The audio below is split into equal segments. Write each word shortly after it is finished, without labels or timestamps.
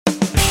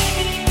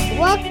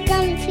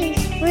Welcome to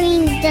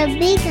Spring the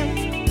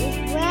Beacon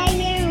with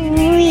Ryan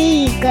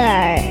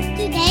Rieger.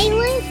 Today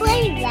we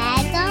play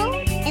Lego,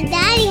 and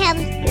Daddy has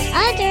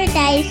other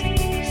days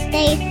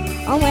stay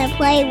home and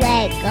play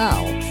Lego.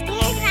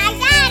 Here's my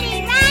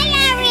daddy,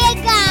 Ryan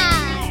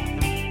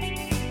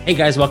Rieger. Hey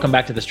guys, welcome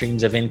back to the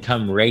Streams of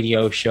Income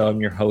radio show.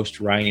 I'm your host,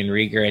 Ryan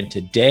Rieger, and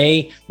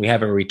today we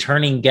have a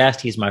returning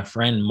guest. He's my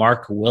friend,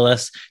 Mark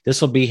Willis. This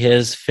will be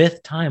his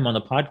fifth time on the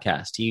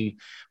podcast. He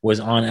was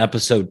on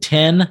episode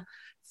 10,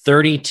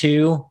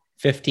 32,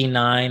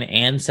 59,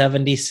 and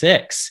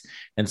 76.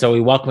 And so we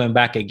welcome him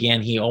back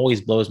again. He always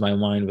blows my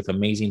mind with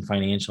amazing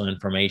financial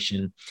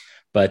information.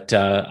 But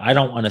I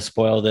don't want to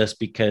spoil this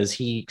because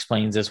he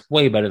explains this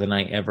way better than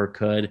I ever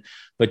could.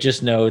 But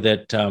just know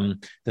that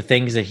the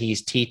things that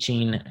he's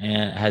teaching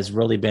has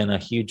really been a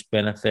huge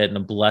benefit and a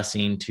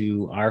blessing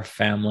to our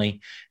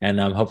family. And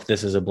I hope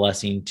this is a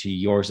blessing to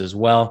yours as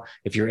well.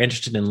 If you're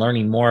interested in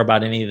learning more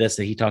about any of this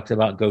that he talked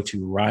about, go to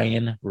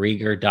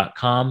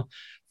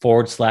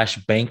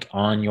ryanrieger.com/bank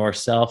on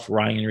yourself,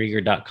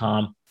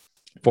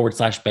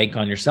 ryanrieger.com/bank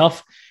on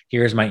yourself.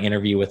 Here's my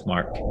interview with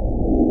Mark.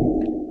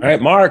 All right,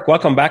 Mark,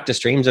 welcome back to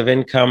Streams of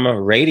Income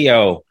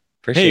Radio.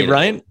 Appreciate it. Hey,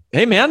 Ryan.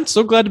 Hey, man.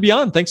 So glad to be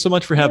on. Thanks so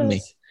much for having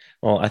me.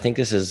 Well, I think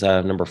this is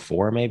number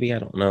 4, maybe. I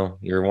don't know.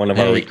 You're one of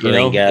our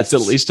recurring guests.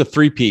 It's at least a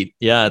three-peat.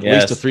 Yeah, at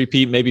least a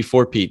three-peat, maybe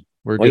 4-peat.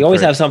 We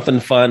always have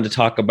something fun to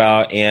talk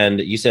about. And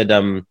you said,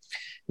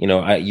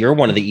 you're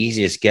one of the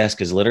easiest guests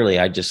because literally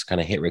I just kind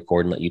of hit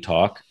record and let you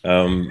talk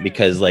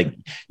because like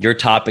your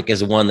topic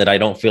is one that I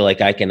don't feel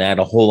like I can add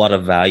a whole lot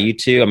of value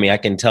to. I mean, I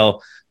can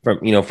tell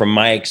from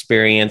my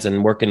experience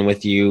and working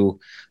with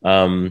you,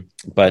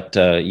 but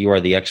you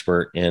are the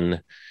expert in,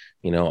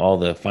 all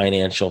the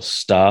financial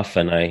stuff,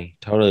 and I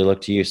totally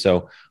look to you.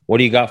 So what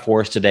do you got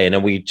for us today? And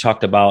then we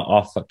talked about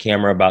off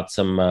camera about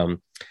some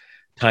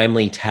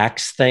timely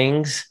tax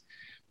things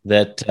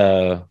that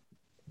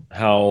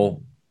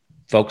how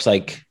folks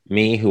like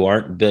me who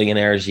aren't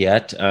billionaires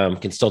yet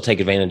can still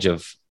take advantage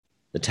of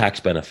the tax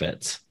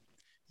benefits.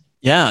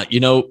 Yeah.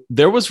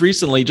 There was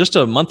recently, just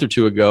a month or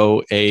two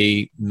ago,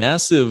 a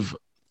massive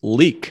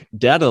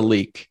data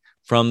leak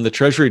from the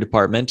Treasury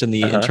Department and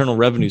the Internal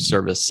Revenue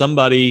Service.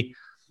 Somebody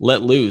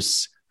let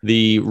loose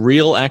the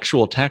real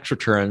actual tax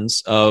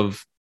returns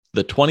of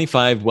the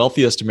 25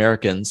 wealthiest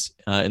Americans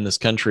in this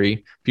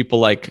country. People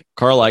like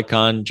Carl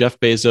Icahn,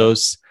 Jeff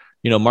Bezos,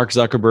 Mark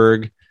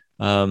Zuckerberg,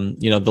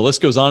 the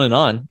list goes on and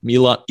on,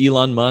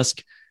 Elon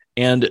Musk.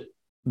 And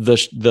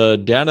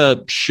the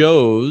data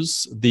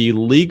shows the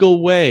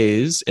legal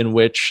ways in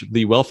which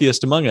the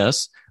wealthiest among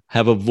us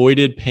have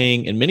avoided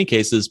paying, in many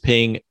cases,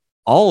 paying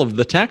all of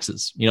the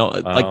taxes.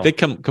 Like they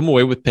come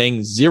away with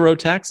paying zero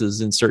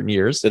taxes in certain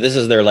years. So this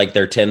is their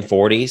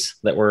 1040s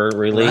that were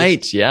released.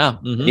 Right. Yeah.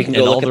 Mm-hmm. You can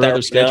go look at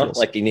that schedules.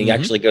 Like you can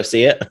actually go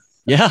see it.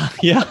 Yeah.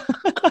 Yeah.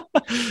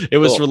 It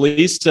was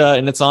released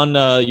and it's on,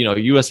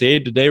 USA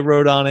Today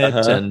wrote on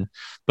it.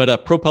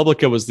 But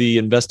ProPublica was the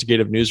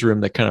investigative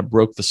newsroom that kind of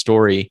broke the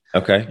story.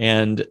 Okay.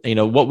 And,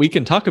 what we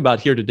can talk about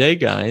here today,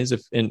 guys,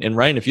 and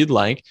Ryan, if you'd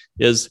like,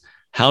 is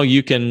how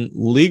you can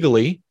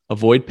legally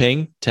avoid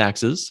paying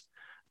taxes,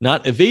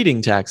 not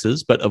evading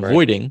taxes, but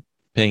avoiding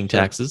paying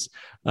taxes.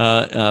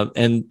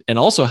 And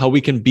also how we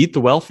can beat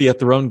the wealthy at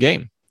their own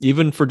game,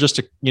 even for just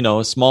a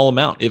small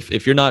amount.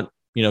 If you're not,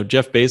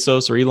 Jeff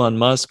Bezos or Elon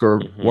Musk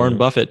or Warren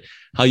Buffett,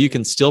 how you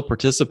can still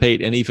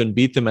participate and even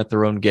beat them at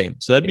their own game.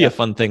 So that'd be a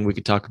fun thing we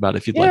could talk about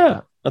if you'd like. Yeah,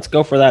 let's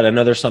go for that. I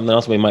know there's something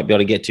else we might be able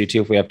to get to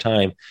too if we have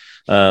time.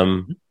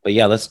 But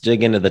yeah, let's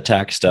dig into the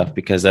tax stuff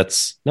because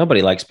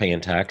nobody likes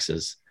paying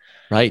taxes.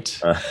 Right.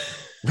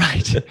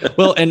 Right.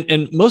 Well,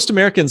 and most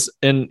Americans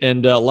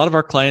and a lot of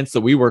our clients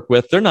that we work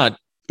with, they're not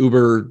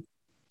the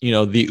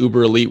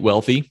uber elite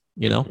wealthy.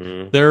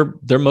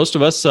 They're most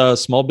of us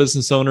small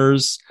business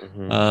owners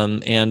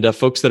and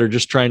folks that are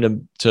just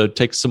trying to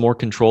take some more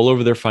control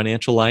over their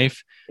financial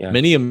life. Yeah.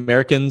 Many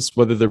Americans,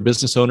 whether they're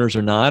business owners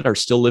or not, are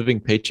still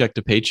living paycheck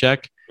to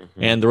paycheck,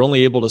 and they're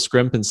only able to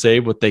scrimp and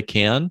save what they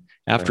can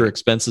after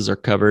expenses are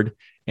covered.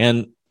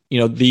 And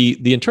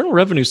the Internal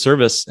Revenue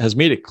Service has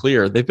made it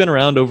clear. They've been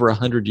around over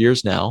 100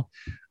 years now,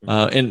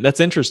 and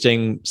that's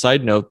interesting.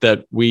 Side note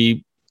that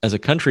we, as a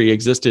country,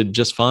 existed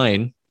just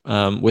fine.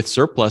 With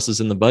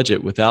surpluses in the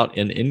budget without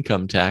an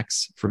income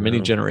tax for many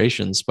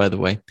generations, by the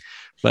way.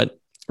 But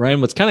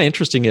Ryan, what's kind of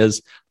interesting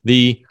is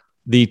the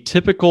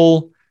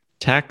typical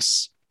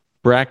tax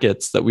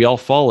brackets that we all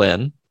fall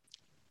in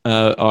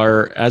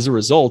are as a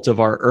result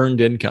of our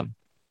earned income.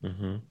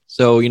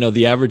 So,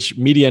 the average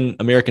median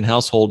American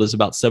household is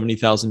about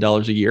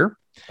 $70,000 a year.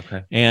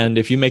 Okay. And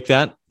if you make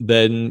that,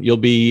 then you'll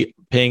be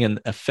paying an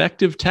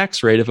effective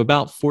tax rate of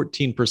about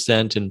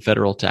 14% in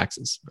federal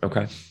taxes.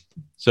 Okay.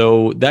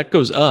 So that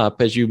goes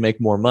up as you make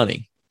more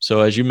money.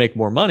 So as you make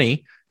more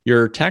money,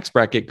 your tax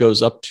bracket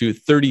goes up to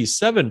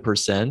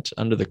 37%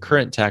 under the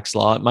current tax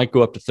law. It might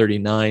go up to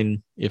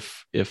 39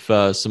 if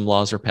some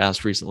laws are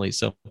passed recently.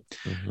 So,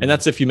 and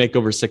that's if you make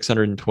over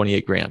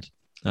 628 grand.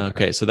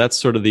 Okay, so that's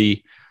sort of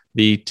the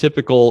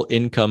typical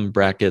income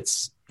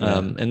brackets,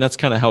 and that's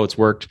kind of how it's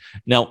worked.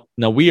 Now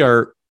we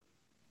are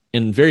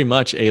in very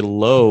much a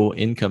low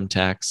income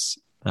tax,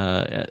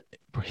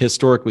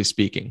 historically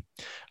speaking.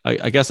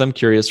 I guess I'm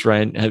curious,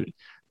 Ryan,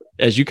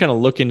 as you kind of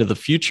look into the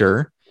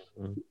future,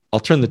 I'll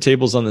turn the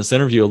tables on this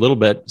interview a little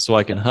bit so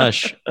I can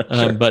hush.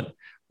 Sure. But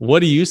what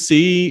do you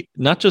see,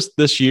 not just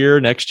this year,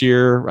 next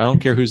year, I don't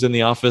care who's in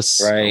the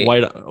office, Right.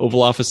 White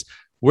Oval Office,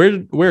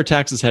 where are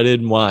taxes headed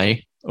and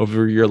why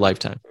over your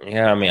lifetime?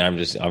 Yeah, I mean, I'm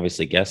just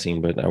obviously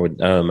guessing, but I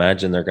would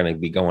imagine they're going to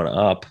be going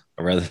up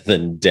rather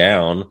than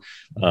down,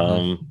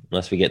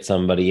 unless we get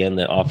somebody in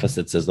the office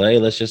that says, "Hey,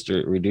 let's just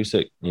reduce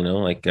it."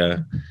 Like I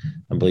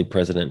believe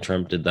President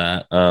Trump did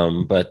that.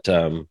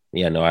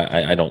 Yeah, no,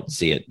 I don't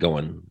see it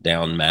going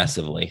down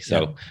massively.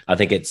 So I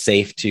think it's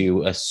safe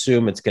to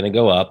assume it's going to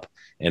go up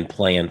and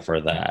plan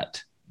for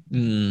that.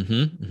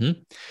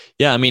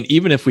 Yeah, I mean,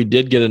 even if we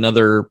did get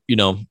another,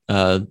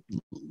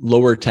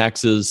 lower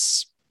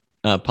taxes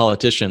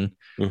politician,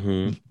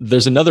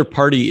 there's another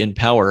party in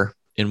power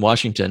in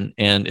Washington,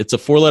 and it's a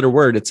 4-letter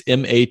word. It's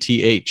MATH,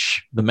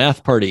 the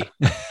Math Party.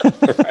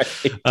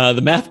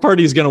 The Math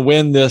Party is going to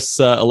win this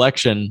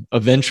election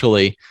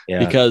eventually,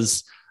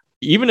 because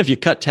even if you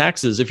cut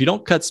taxes, if you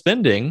don't cut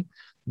spending,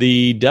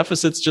 the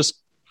deficits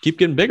just keep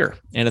getting bigger.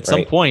 And at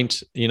some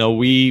point,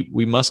 we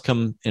must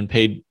come and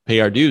pay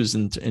our dues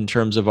in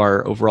terms of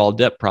our overall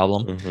debt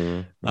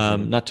problem,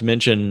 not to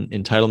mention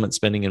entitlement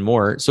spending and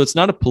more. So it's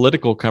not a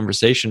political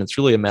conversation. It's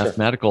really a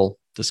mathematical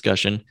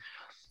discussion.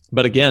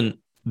 But again,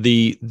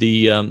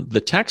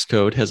 the tax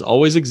code has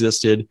always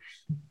existed.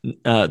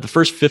 The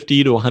first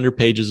 50 to 100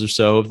 pages or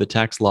so of the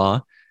tax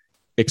law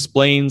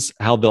explains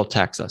how they'll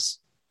tax us.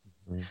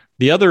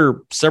 The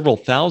other several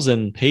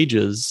thousand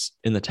pages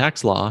in the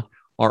tax law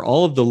are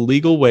all of the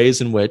legal ways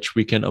in which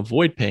we can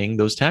avoid paying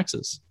those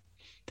taxes.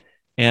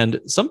 And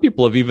some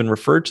people have even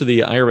referred to the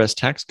IRS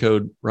tax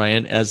code,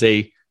 Ryan, as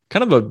a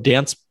kind of a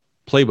dance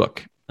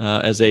playbook,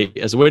 as a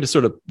way to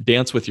sort of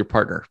dance with your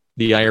partner.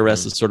 The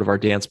IRS is sort of our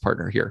dance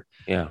partner here.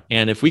 Yeah.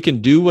 And if we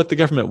can do what the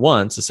government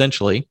wants,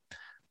 essentially,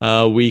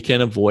 we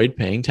can avoid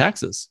paying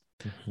taxes.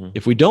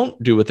 If we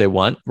don't do what they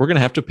want, we're going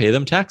to have to pay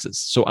them taxes.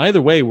 So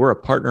either way, we're a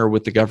partner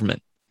with the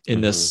government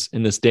in this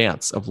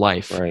dance of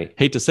life. Right.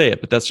 Hate to say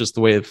it, but that's just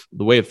the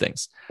way of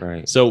things.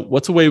 Right. So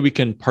what's a way we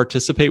can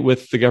participate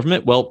with the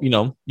government? Well,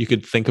 you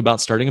could think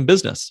about starting a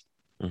business.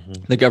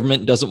 The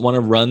government doesn't want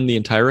to run the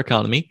entire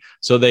economy,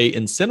 so they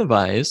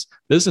incentivize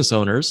business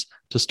owners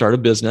to start a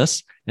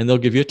business, and they'll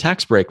give you a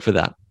tax break for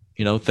that.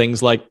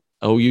 Things like,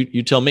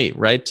 you tell me,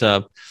 right?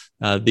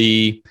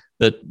 The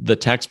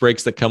tax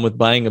breaks that come with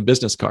buying a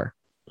business car,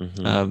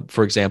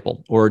 for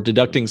example, or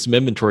deducting some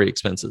inventory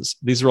expenses.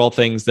 These are all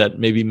things that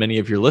maybe many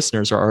of your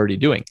listeners are already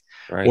doing,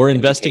 or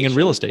investing in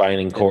real estate,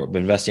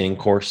 investing in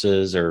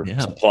courses or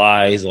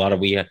supplies. A lot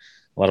of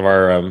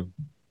our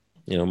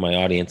my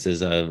audience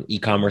is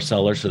e-commerce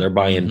sellers, so they're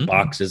buying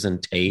boxes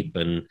and tape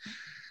and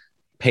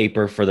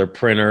paper for their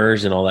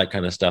printers and all that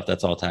kind of stuff.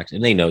 That's all tax,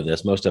 and they know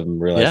this. Most of them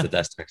realize that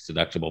that's tax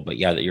deductible. But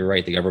yeah, that you're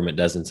right. The government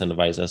does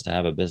incentivize us to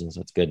have a business.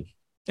 That's good.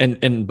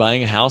 And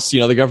buying a house,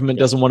 the government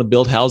doesn't want to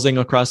build housing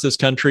across this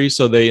country,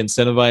 so they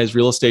incentivize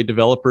real estate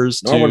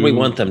developers. Nor would we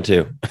want them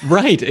to.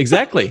 Right,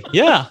 exactly.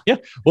 Yeah.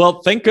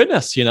 Well, thank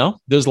goodness,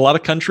 there's a lot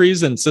of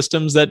countries and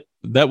systems that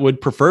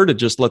would prefer to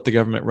just let the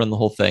government run the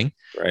whole thing.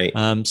 Right.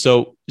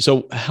 So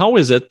how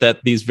is it that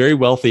these very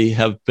wealthy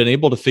have been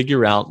able to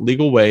figure out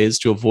legal ways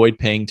to avoid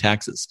paying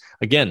taxes?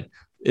 Again,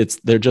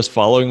 they're just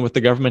following what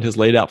the government has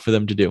laid out for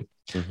them to do.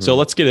 So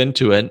let's get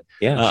into it.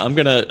 Yeah. I'm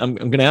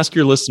gonna ask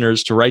your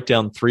listeners to write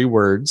down 3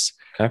 words,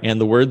 and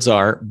the words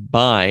are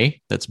buy,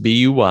 that's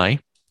B-U-Y,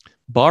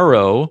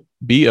 borrow,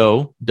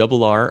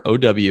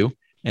 B-O-R-R-O-W,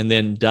 and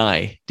then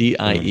die,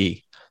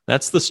 D-I-E.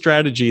 That's the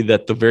strategy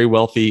that the very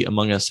wealthy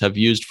among us have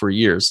used for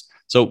years.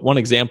 So one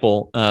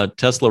example,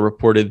 Tesla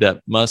reported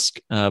that Musk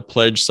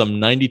pledged some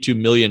 92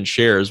 million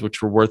shares,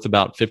 which were worth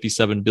about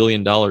 $57 billion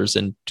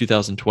in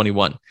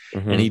 2021.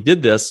 And he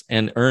did this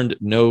and earned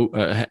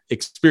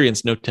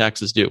experienced no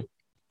taxes due.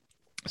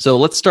 So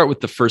let's start with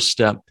the first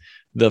step.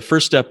 The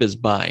first step is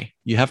buy.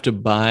 You have to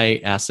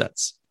buy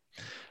assets.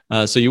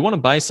 So you want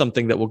to buy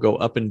something that will go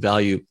up in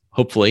value,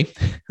 hopefully.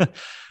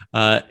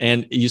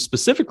 And you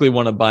specifically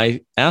want to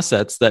buy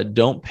assets that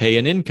don't pay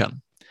an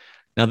income.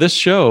 Now, this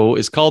show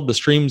is called the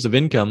Streams of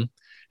Income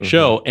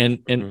Show.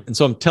 And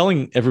so I'm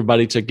telling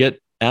everybody to get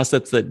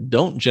assets that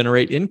don't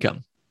generate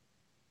income.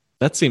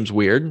 That seems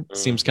weird.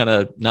 Seems kind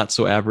of not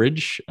so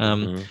average.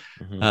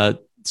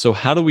 So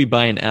how do we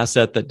buy an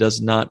asset that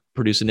does not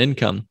produce an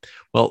income?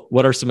 Well,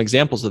 what are some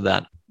examples of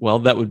that? Well,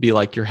 that would be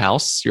like your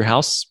house,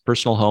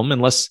 personal home,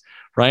 unless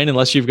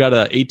you've got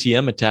an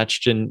ATM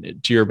attached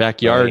to your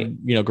backyard,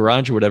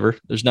 garage or whatever,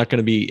 there's not going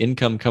to be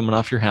income coming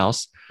off your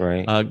house.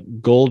 Right.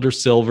 Gold or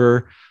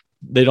silver,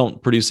 they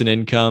don't produce an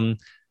income.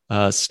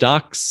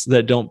 Stocks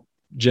that don't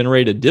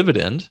generate a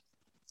dividend,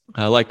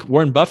 like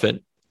Warren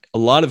Buffett, a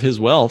lot of his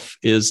wealth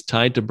is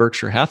tied to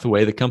Berkshire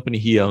Hathaway, the company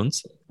he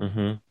owns.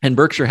 And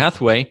Berkshire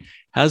Hathaway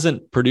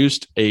hasn't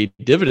produced a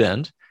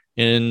dividend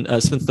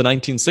since the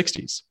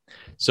 1960s.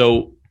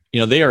 So,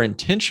 they are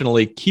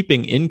intentionally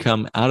keeping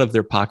income out of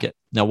their pocket.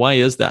 Now, why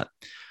is that?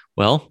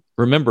 Well,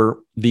 remember,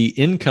 the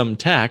income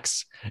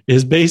tax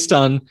is based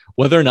on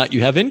whether or not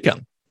you have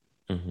income.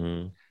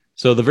 Mm-hmm.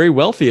 So the very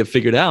wealthy have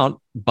figured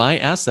out, buy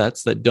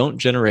assets that don't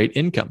generate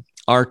income.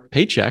 Our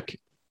paycheck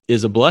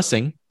is a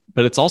blessing,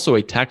 but it's also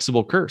a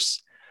taxable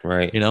curse.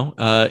 Right.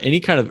 Any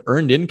kind of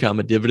earned income,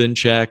 a dividend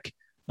check,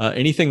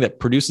 anything that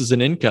produces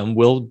an income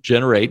will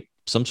generate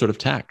some sort of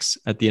tax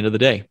at the end of the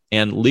day.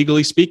 And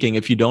legally speaking,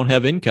 if you don't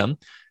have income,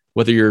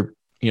 whether you're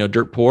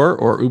dirt poor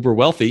or uber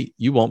wealthy,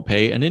 you won't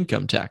pay an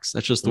income tax.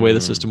 That's just the way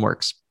the system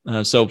works.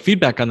 So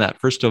feedback on that.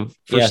 First step.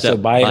 So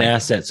buy an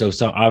asset. So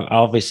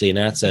obviously an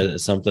asset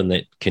is something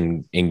that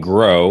can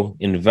grow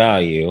in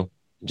value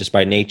just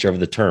by nature of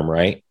the term,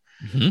 right?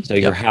 Mm-hmm. So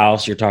your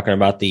house, you're talking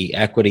about the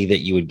equity that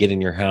you would get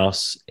in your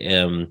house,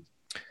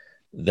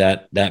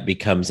 that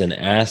becomes an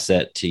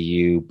asset to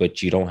you,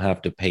 but you don't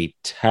have to pay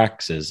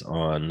taxes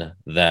on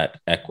that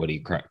equity,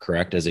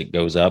 correct? As it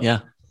goes up.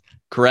 Yeah,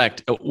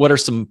 correct. What are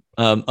some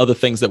other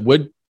things that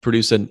would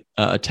produce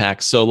a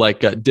tax? So like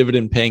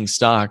dividend paying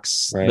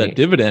stocks, right. That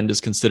dividend is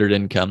considered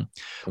income.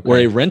 Or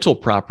a rental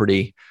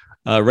property,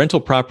 rental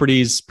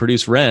properties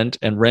produce rent,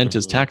 and rent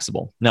is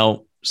taxable.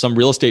 Now, some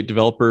real estate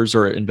developers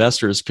or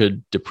investors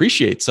could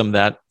depreciate some of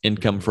that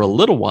income for a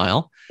little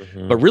while,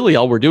 but really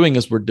all we're doing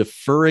is we're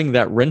deferring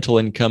that rental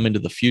income into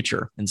the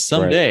future. And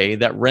someday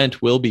that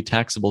rent will be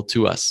taxable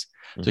to us.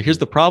 So here's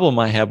the problem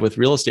I have with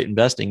real estate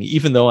investing,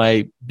 even though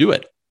I do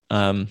it.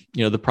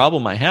 The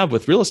problem I have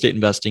with real estate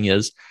investing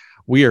is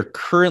we are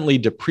currently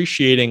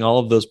depreciating all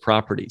of those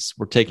properties.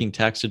 We're taking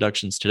tax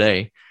deductions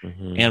today,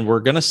 and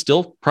we're going to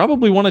still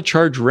probably want to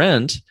charge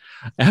rent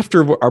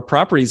after our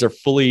properties are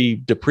fully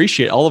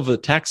depreciated. All of the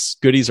tax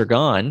goodies are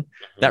gone.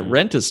 That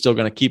rent is still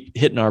going to keep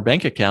hitting our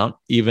bank account,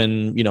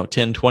 even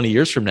 10, 20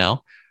 years from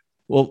now.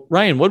 Well,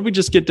 Ryan, what did we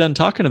just get done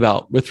talking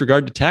about with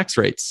regard to tax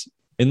rates?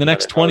 In the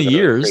next 20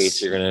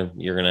 years,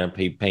 you're gonna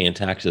be paying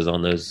taxes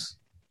on those.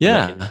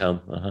 Yeah.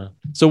 Income.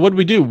 So what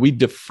did? We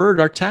deferred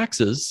our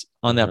taxes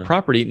on that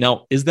property.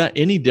 Now, is that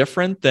any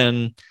different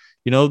than,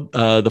 the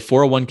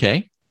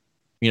 401k,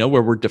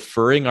 where we're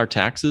deferring our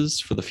taxes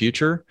for the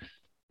future?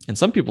 And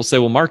some people say,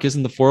 well, Mark,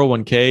 isn't the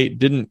 401k,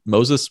 didn't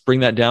Moses bring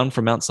that down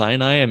from Mount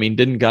Sinai? I mean,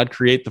 didn't God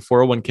create the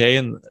 401k?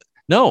 And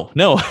no,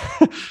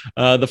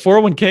 the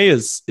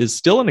 401k is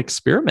still an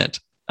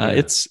experiment.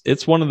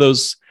 It's one of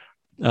those,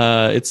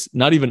 it's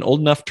not even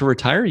old enough to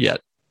retire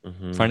yet.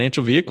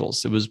 Financial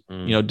vehicles. It was,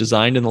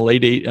 designed in the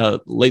late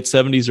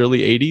 70s, early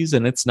 80s,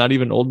 and it's not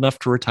even old enough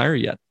to retire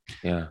yet.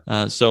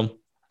 Yeah. So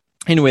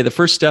anyway, the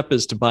first step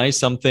is to buy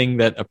something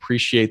that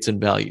appreciates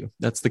in value.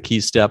 That's the key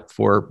step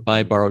for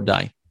buy, borrow,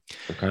 die.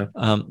 Okay.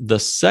 The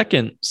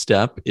second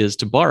step is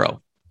to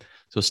borrow.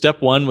 So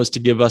step one was to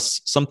give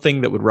us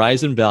something that would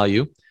rise in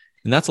value,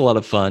 and that's a lot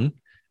of fun.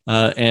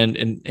 But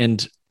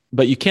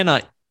you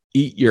cannot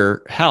eat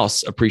your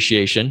house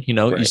appreciation.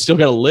 You still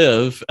got to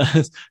live.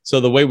 So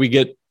the way we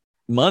get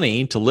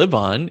money to live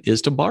on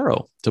is to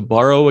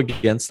borrow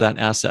against that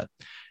asset.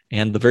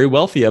 And the very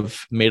wealthy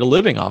have made a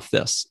living off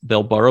this.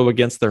 They'll borrow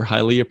against their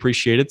highly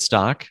appreciated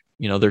stock,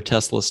 their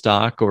Tesla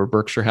stock or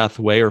Berkshire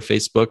Hathaway or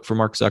Facebook for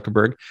Mark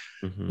Zuckerberg.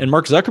 And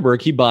Mark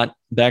Zuckerberg, he bought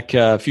back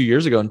a few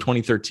years ago in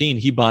 2013,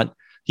 he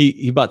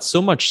bought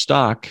so much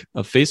stock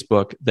of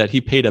Facebook that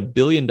he paid $1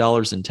 billion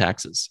in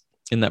taxes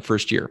in that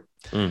first year.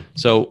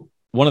 So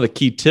one of the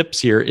key tips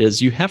here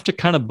is you have to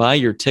kind of buy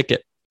your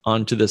ticket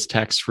onto this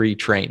tax-free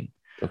train.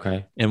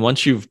 Okay. And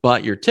once you've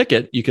bought your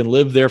ticket, you can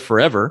live there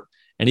forever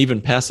and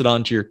even pass it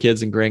on to your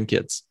kids and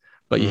grandkids.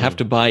 But you have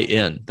to buy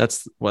in.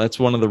 That's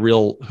one of the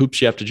real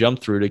hoops you have to jump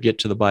through to get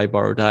to the buy,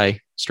 borrow, die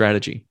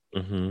strategy.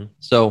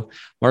 So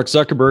Mark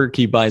Zuckerberg,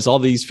 he buys all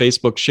these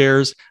Facebook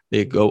shares.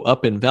 They go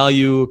up in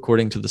value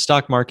according to the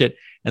stock market.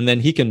 And then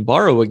he can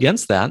borrow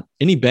against that.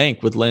 Any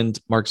bank would lend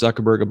Mark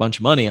Zuckerberg a bunch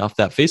of money off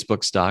that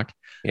Facebook stock.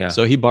 Yeah.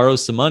 So he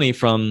borrows some money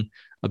from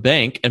a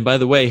bank. And by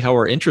the way, how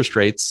are interest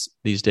rates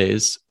these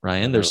days,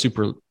 Ryan? They're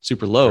super,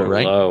 super low, They're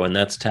right? Low, and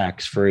that's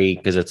tax-free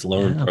because it's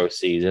loan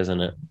proceeds, isn't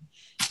it?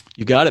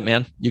 You got it,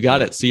 man. You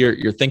got it. So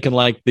you're thinking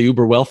like the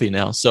uber wealthy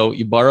now. So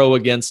you borrow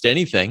against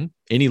anything.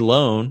 Any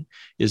loan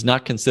is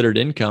not considered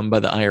income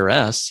by the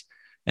IRS.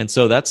 And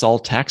so that's all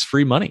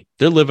tax-free money.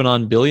 They're living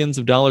on billions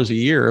of dollars a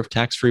year of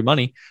tax-free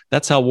money.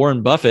 That's how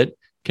Warren Buffett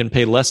can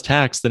pay less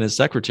tax than his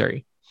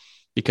secretary,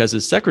 because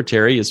his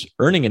secretary is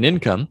earning an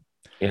income.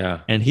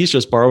 Yeah. And he's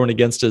just borrowing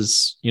against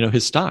his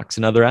stocks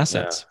and other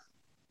assets.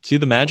 See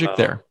the magic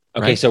there.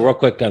 Okay. Right? So real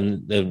quick,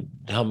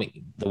 help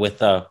me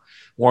with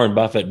Warren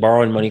Buffett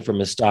borrowing money from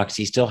his stocks.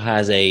 He still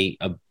has a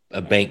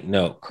bank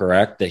note,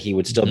 correct? That he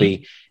would still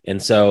be.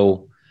 And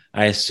so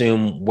I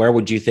assume, where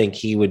would you think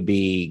he would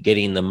be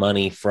getting the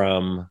money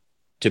from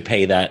to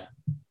pay that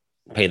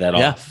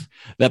off?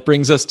 That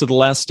brings us to the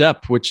last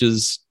step, which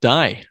is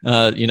die.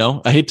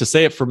 I hate to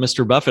say it for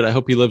Mr. Buffett. I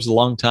hope he lives a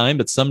long time,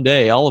 but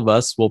someday all of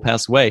us will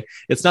pass away.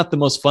 It's not the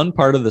most fun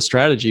part of the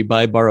strategy,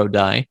 buy, borrow,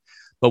 die.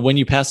 But when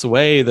you pass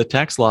away, the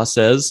tax law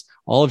says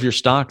all of your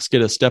stocks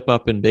get a step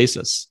up in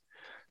basis.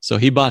 So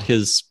he bought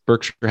his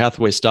Berkshire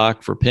Hathaway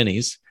stock for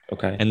pennies.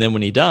 Okay. And then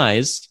when he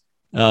dies,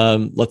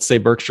 let's say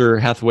Berkshire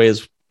Hathaway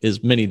is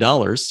is many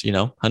dollars,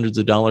 hundreds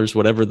of dollars,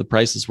 whatever the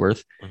price is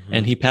worth,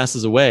 and he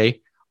passes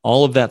away,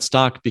 all of that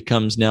stock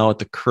becomes now at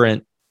the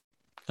current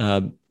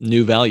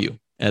new value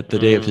at the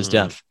day of his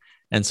death.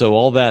 And so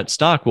all that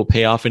stock will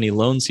pay off any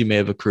loans he may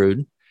have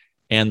accrued,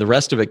 and the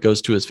rest of it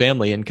goes to his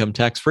family income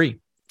tax free.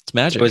 It's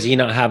magic. So is he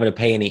not having to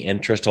pay any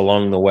interest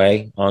along the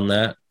way on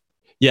that?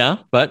 Yeah,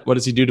 but what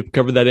does he do to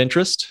cover that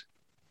interest?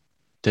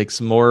 Take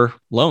some more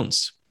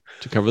loans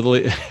to cover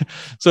the.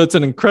 So it's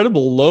an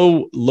incredible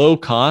low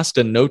cost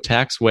and no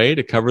tax way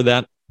to cover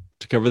that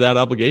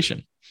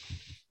obligation.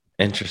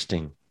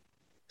 Interesting.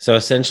 So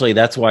essentially,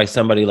 that's why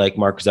somebody like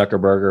Mark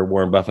Zuckerberg or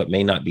Warren Buffett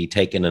may not be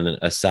taking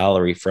a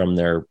salary from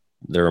their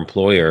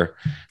employer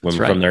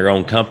from their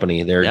own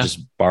company. They're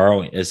just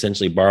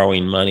essentially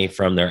borrowing money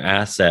from their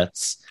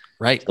assets,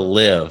 right, to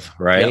live.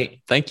 Right. Yep.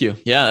 Thank you.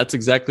 Yeah, that's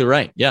exactly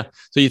right. Yeah.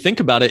 So you think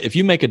about it. If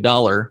you make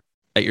 $1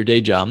 at your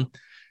day job,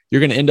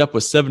 you're going to end up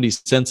with 70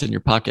 cents in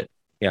your pocket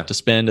to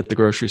spend at the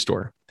grocery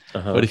store.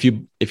 But if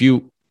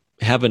you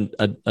have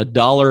a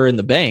dollar in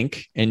the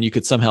bank and you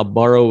could somehow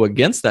borrow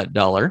against that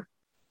dollar,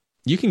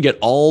 you can get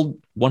all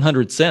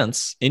 100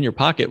 cents in your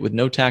pocket with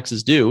no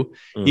taxes due.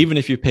 Even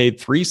if you paid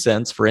 3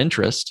 cents for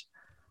interest,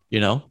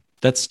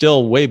 that's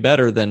still way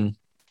better than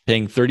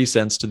paying 30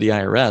 cents to the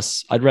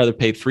IRS. I'd rather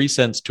pay 3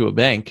 cents to a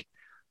bank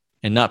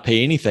and not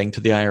pay anything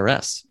to the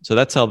IRS. So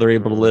that's how they're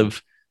able to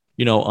live,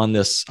 on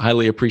this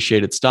highly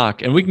appreciated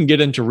stock. And we can get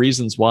into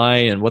reasons why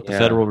and what the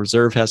Federal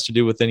Reserve has to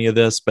do with any of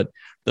this, but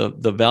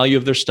the value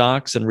of their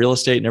stocks and real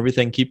estate and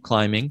everything keep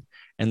climbing.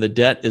 And the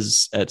debt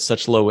is at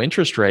such low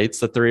interest rates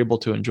that they're able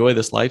to enjoy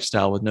this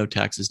lifestyle with no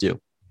taxes due.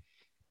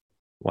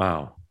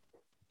 Wow.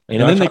 And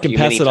then they can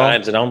pass it on.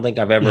 And I don't think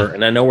I've ever,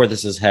 and I know where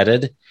this is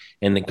headed.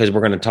 And because we're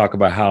going to talk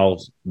about how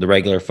the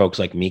regular folks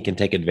like me can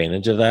take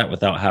advantage of that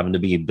without having to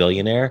be a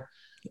billionaire.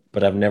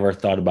 But I've never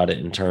thought about it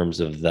in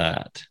terms of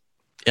that.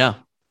 Yeah.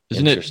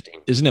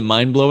 Isn't it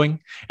mind blowing?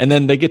 And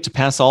then they get to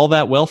pass all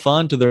that wealth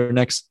on to their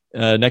next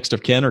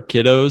of kin or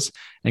kiddos.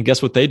 And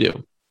guess what they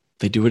do?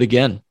 They do it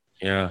again.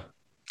 Yeah.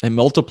 They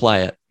multiply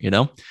it,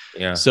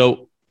 Yeah.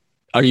 So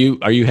are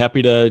you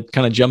happy to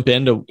kind of jump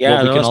into what we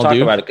can let's all talk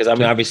do? about it. Cause I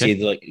mean,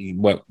 obviously like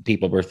what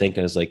people were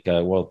thinking is like,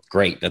 well,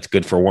 great. That's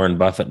good for Warren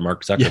Buffett and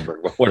Mark Zuckerberg.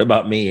 Yeah. But what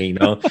about me?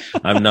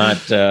 I'm not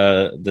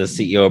the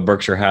CEO of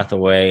Berkshire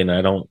Hathaway and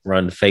I don't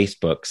run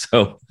Facebook.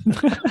 So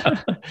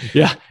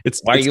yeah,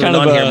 why are you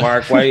on here,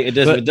 Mark? Why it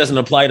doesn't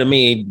apply to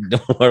me.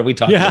 What are we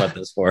talking about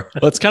this for?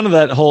 Well, it's kind of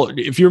that whole,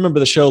 if you remember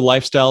the show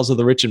Lifestyles of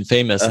the Rich and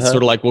Famous, it's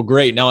sort of like, well,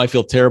 great. Now I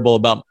feel terrible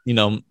about,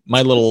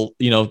 my little,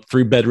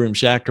 3-bedroom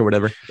shack or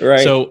whatever.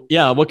 Right. So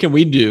yeah, what can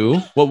we do?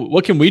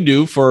 What can we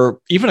do for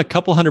even a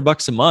couple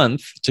 $100 a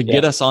month to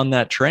get us on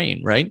that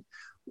train? Right.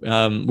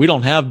 We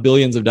don't have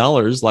billions of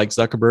dollars like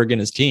Zuckerberg and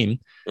his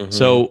team.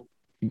 So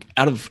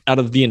out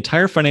of the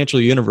entire financial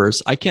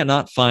universe, I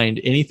cannot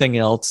find anything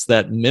else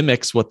that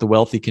mimics what the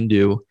wealthy can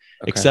do,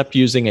 except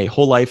using a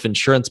whole life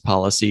insurance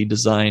policy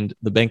designed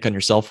the bank on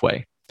yourself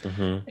way.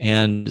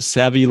 And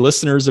savvy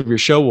listeners of your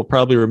show will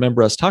probably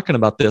remember us talking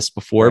about this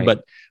before.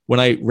 But when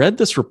I read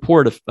this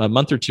report a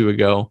month or two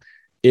ago,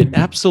 it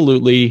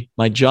absolutely,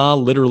 my jaw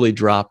literally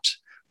dropped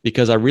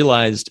because I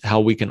realized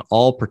how we can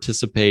all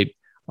participate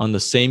on the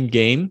same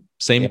game,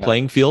 same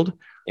playing field,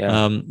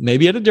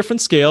 maybe at a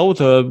different scale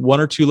with 1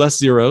 or 2 less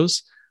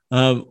zeros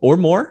or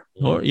more,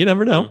 or you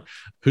never know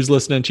who's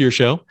listening to your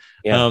show.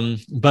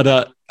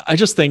 But I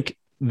just think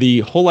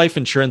the whole life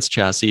insurance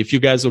chassis, if you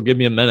guys will give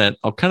me a minute,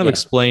 I'll kind of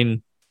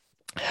explain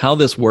how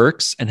this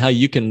works and how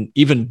you can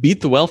even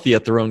beat the wealthy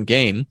at their own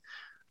game.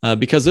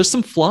 Because there's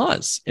some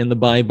flaws in the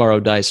buy, borrow,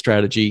 die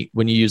strategy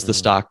when you use the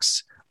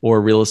stocks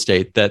or real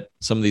estate that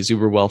some of these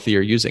uber wealthy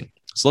are using.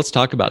 So let's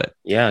talk about it.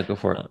 Yeah, go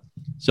for it.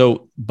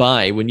 So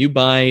when you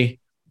buy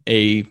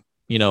a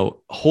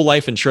whole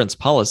life insurance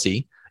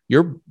policy,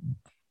 you're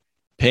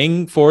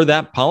paying for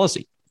that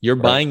policy. You're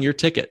buying your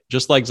ticket,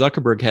 just like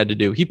Zuckerberg had to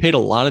do. He paid a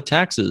lot of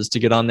taxes to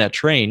get on that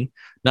train,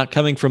 not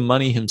coming from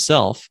money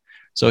himself.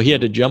 So he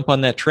had to jump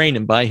on that train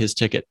and buy his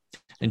ticket.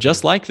 And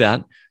just like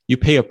that, you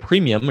pay a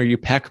premium or you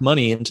pack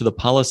money into the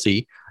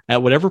policy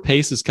at whatever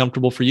pace is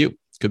comfortable for you.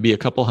 Could be a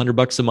couple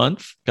 $100 a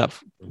month. Got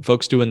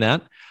folks doing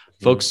that.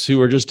 Folks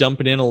who are just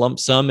dumping in a lump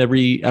sum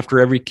after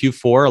every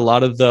Q4. A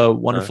lot of the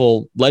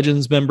wonderful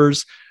Legends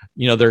members,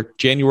 their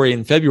January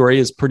and February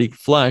is pretty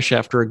flush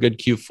after a good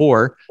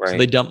Q4. So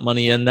they dump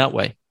money in that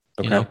way.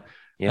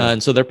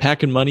 And so they're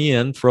packing money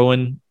in,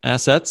 throwing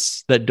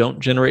assets that don't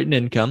generate an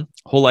income.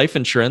 Whole life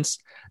insurance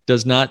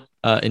does not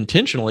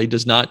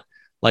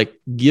like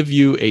give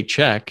you a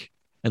check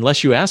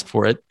unless you ask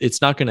for it.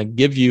 It's not going to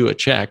give you a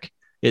check.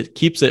 It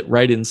keeps it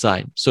right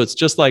inside. So it's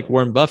just like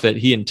Warren Buffett.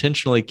 He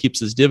intentionally keeps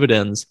his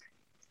dividends,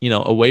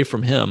 away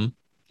from him.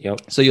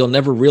 So you'll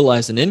never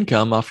realize an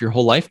income off your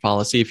whole life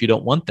policy if you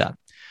don't want that.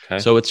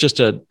 So it's just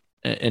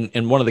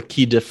and one of the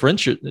key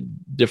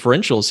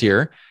differentials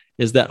here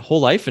is that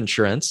whole life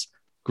insurance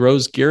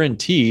grows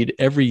guaranteed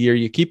every year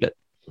you keep it.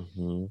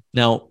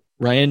 Now,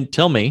 Ryan,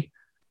 tell me,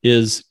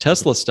 is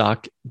Tesla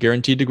stock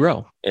guaranteed to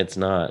grow? It's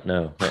not.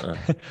 No.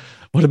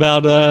 What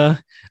about,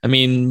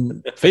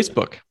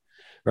 Facebook?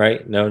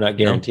 Right? No, not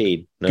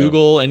guaranteed. No.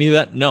 Google, any of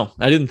that? No,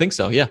 I didn't think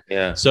so. Yeah.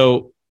 Yeah.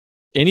 So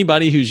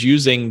anybody who's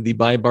using the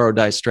buy, borrow,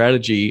 die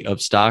strategy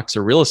of stocks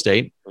or real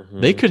estate,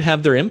 they could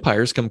have their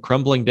empires come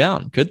crumbling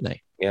down, couldn't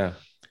they? Yeah.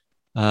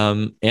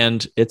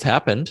 And it's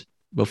happened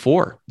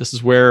before. This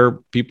is where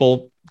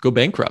people go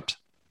bankrupt,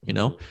 you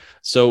know?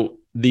 So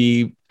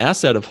the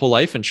asset of whole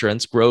life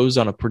insurance grows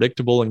on a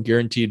predictable and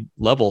guaranteed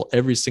level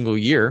every single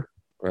year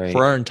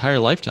for our entire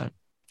lifetime.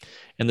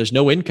 And there's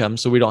no income,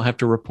 so we don't have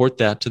to report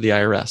that to the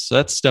IRS. So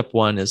that's step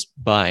one, is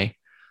buy.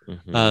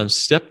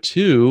 Step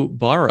two,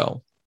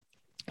 borrow.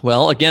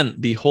 Well, again,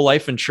 the whole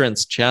life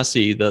insurance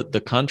chassis,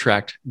 the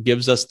contract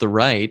gives us the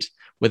right,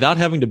 without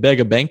having to beg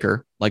a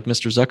banker like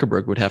Mr.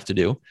 Zuckerberg would have to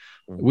do.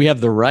 We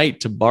have the right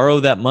to borrow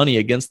that money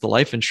against the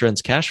life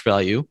insurance cash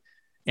value,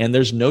 and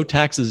there's no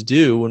taxes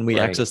due when we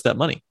access that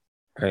money.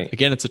 Right.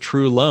 Again, it's a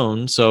true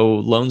loan, so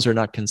loans are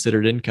not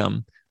considered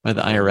income by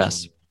the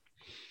IRS.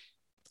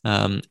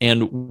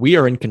 And we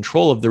are in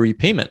control of the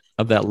repayment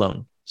of that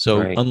loan.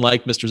 So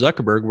unlike Mr.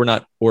 Zuckerberg, we're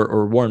not,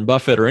 or Warren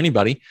Buffett or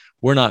anybody,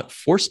 we're not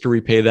forced to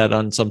repay that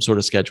on some sort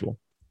of schedule.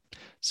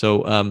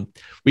 So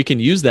we can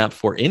use that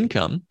for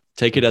income,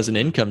 take it as an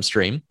income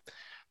stream,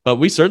 but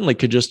we certainly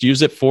could just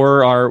use it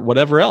for our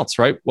whatever else,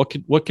 right? What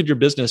could your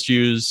business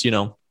use,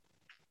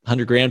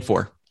 $100,000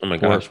 for? Oh my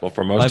gosh. Well,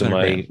 for most of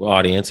my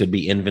audience, it'd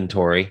be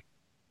inventory.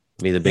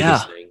 It'd be the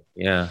biggest thing.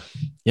 Yeah.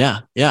 Yeah.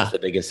 That's the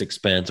biggest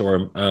expense.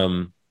 Or,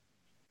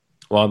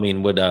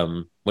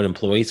 would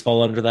employees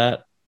fall under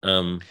that?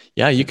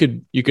 You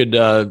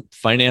could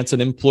finance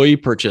an employee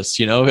purchase,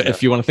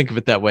 if you want to think of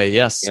it that way.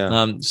 Yes.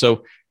 Yeah.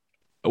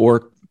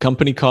 Or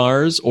company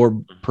cars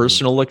or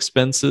personal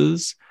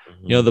expenses,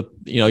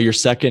 your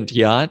second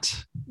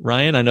yacht,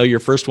 Ryan. I know your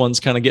first one's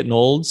kind of getting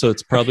old, so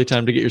it's probably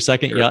time to get your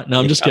second yacht. No,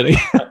 I'm just kidding.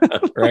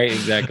 Right.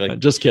 Exactly.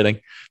 Just kidding.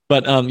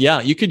 But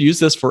you could use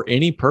this for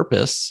any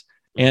purpose.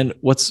 And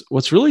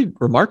what's really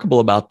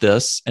remarkable about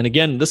this, and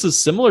again, this is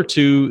similar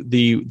to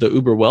the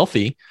uber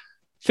wealthy.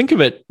 Think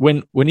of it,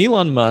 when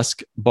Elon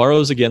Musk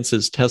borrows against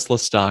his Tesla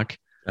stock,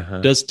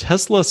 does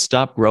Tesla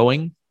stop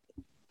growing,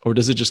 or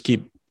does it just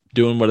keep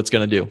doing what it's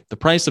going to do? The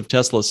price of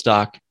Tesla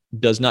stock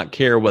does not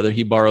care whether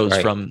he borrows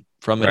from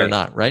it or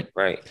not, right?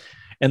 Right.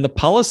 And the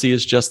policy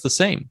is just the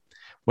same.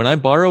 When I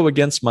borrow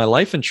against my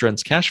life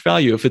insurance cash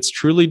value, if it's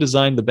truly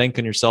designed the bank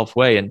on yourself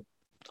way, and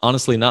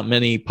honestly, not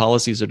many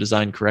policies are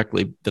designed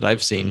correctly that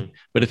I've seen,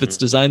 but if it's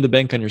designed the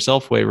bank on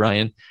yourself way,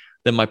 Ryan,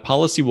 then my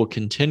policy will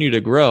continue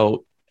to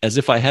grow as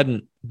if I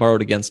hadn't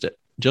borrowed against it.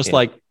 Just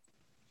like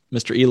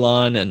Mr.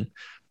 Elon and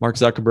Mark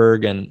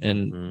Zuckerberg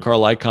and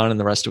Carl Icahn and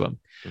the rest of them.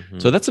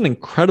 So that's an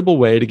incredible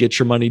way to get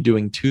your money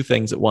doing two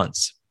things at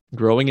once: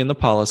 growing in the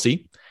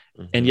policy,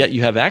 and yet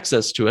you have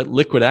access to it,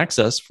 liquid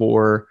access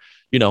for,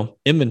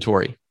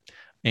 inventory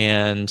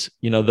and,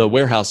 the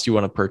warehouse you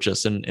want to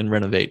purchase and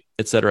renovate,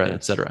 et cetera,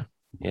 et cetera.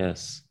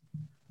 Yes.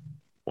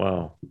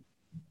 Wow.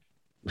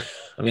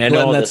 I mean, I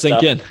know that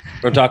sink in.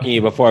 We're talking to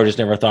you before. I just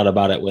never thought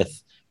about it with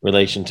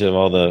relation to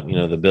all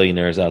the, the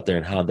billionaires out there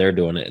and how they're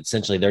doing it.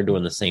 Essentially, they're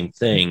doing the same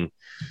thing.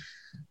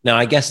 Now,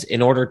 I guess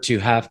in order to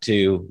have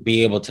to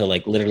be able to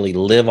literally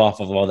live off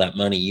of all that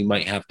money, you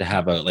might have to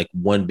have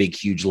one big,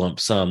 huge lump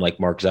sum like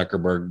Mark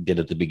Zuckerberg did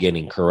at the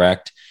beginning,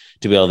 correct?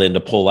 To be able then to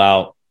pull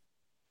out,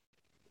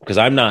 because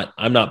I'm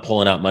not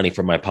pulling out money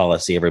from my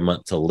policy every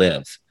month to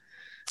live.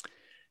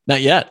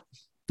 Not yet.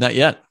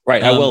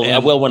 Right. I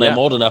will when I'm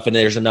old enough and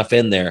there's enough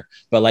in there.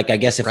 But I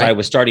guess if I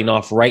was starting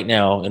off right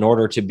now, in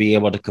order to be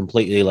able to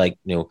completely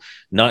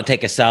not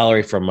take a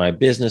salary from my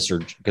business, or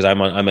because I'm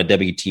a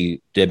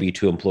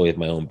W-2 employee of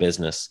my own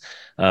business,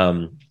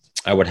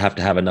 I would have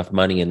to have enough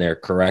money in there,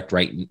 correct?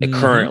 Right.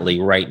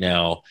 Currently right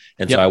now.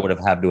 And so I would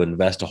have had to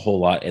invest a whole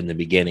lot in the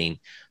beginning.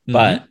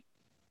 But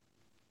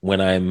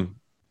when I'm,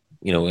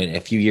 in a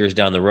few years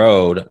down the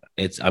road,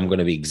 I'm going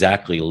to be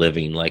exactly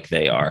living like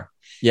they are.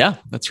 Yeah,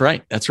 that's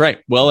right.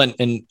 Well,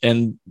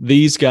 and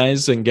these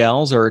guys and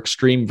gals are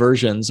extreme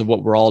versions of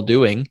what we're all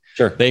doing.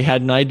 Sure. They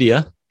had an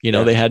idea,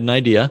 they had an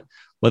idea,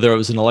 whether it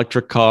was an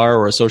electric car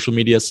or a social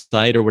media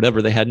site or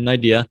whatever, they had an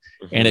idea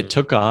and it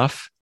took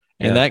off,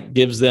 and that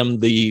gives them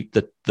the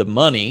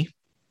money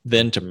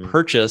then to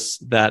purchase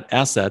that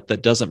asset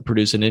that doesn't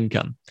produce an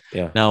income.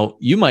 Yeah. Now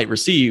you might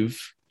receive,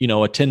 a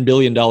 $10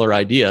 billion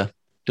idea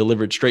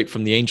delivered straight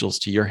from the angels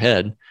to your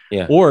head.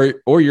 Yeah. Or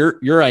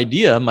your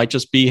idea might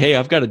just be, hey,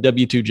 I've got a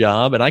W-2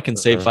 job and I can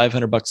save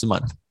 $500 a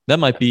month. That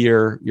might be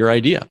your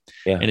idea.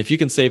 Yeah. And if you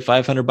can save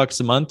 $500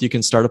 a month, you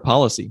can start a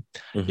policy.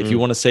 If you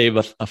want to save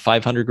a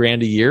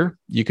 $500,000 a year,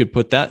 you could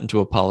put that into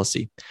a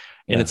policy,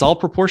 and it's all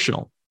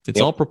proportional. It's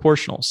all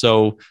proportional.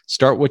 So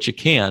start what you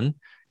can.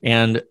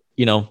 And,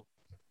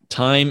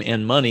 time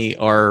and money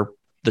are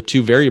the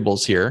two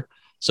variables here.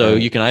 So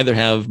you can either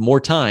have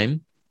more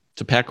time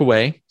to pack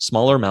away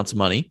smaller amounts of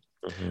money,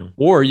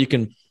 or you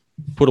can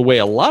put away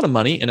a lot of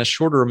money in a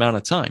shorter amount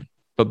of time.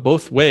 But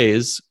both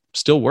ways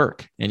still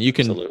work. And you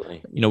can,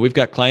 we've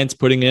got clients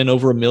putting in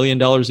over $1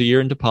 million a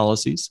year into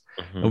policies,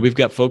 and we've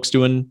got folks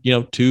doing,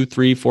 $200, $300,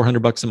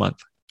 $400 a month,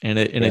 and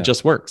it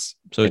just works.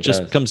 So it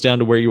just comes down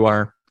to where you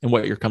are and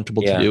what you're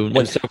comfortable to do.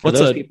 And so for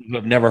those people who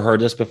have never heard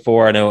this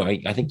before, I know,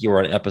 I think you were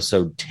on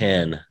episode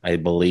 10, I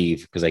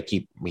believe, because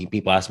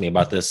people ask me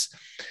about this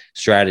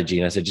strategy,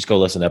 and I said, just go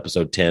listen to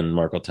episode 10.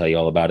 Mark will tell you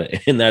all about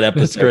it in that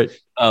episode. That's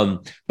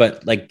great.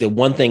 But like the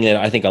one thing that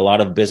I think a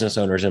lot of business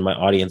owners in my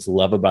audience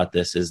love about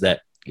this is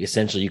that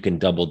essentially you can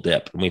double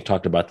dip. And we've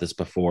talked about this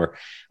before.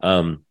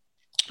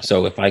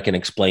 So if I can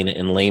explain it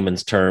in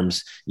layman's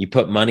terms, you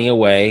put money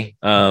away.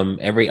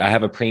 I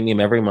have a premium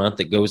every month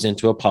that goes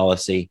into a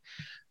policy,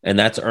 and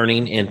that's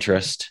earning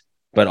interest.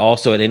 But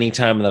also at any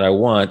time that I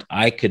want,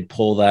 I could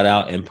pull that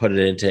out and put it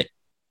into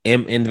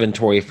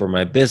inventory for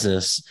my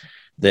business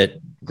that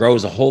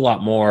grows a whole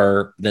lot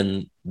more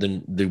than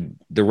the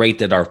rate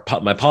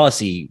that my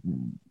policy.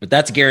 But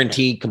that's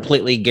guaranteed,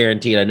 completely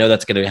guaranteed. I know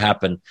that's going to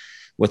happen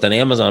with an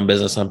Amazon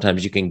business.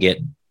 Sometimes you can get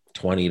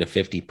 20 to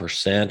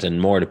 50%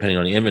 and more depending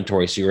on the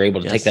inventory. So you're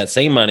able to take that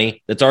same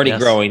money that's already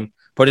growing,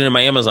 put it in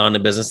my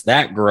Amazon business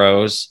that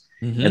grows.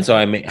 Mm-hmm. And so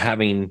I'm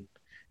having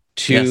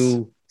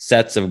two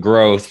sets of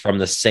growth from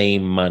the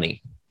same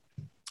money.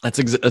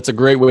 That's a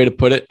great way to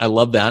put it. I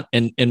love that.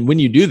 And when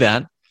you do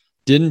that,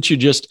 didn't you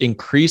just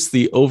increase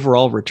the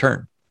overall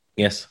return?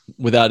 Yes.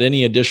 Without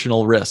any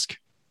additional risk,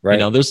 right? You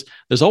know,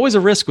 there's always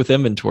a risk with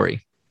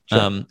inventory.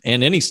 Sure.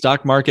 And any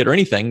stock market or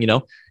anything, you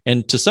know,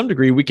 and to some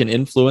degree we can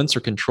influence or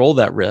control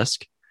that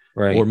risk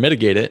or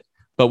mitigate it.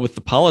 But with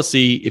the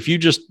policy, if you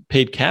just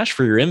paid cash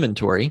for your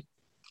inventory,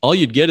 all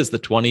you'd get is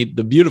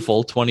the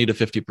beautiful 20 to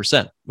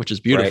 50%, which is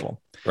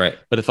beautiful. Right.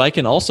 But if I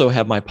can also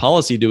have my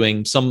policy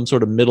doing some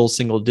sort of middle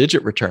single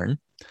digit return,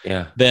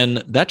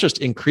 then that just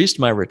increased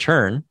my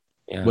return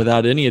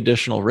without any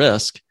additional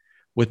risk,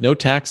 with no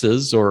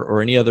taxes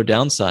or any other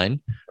downside.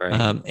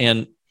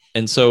 Right.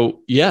 And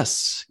so,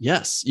 yes,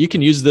 you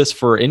can use this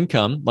for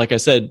income. Like I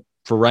said,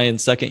 for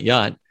Ryan's second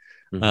yacht,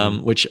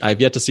 which I've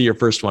yet to see your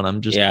first one.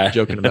 I'm just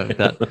joking about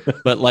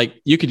that. But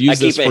like, you could use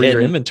this for your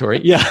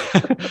inventory. Yeah.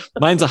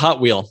 Mine's a Hot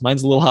Wheel.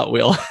 Mine's a little Hot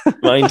Wheel.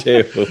 Mine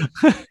too.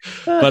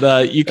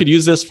 But you could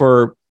use this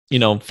for, you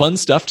know, fun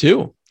stuff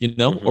too, you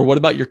know, or what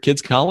about your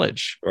kid's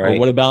college? Or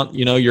what about,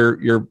 you know,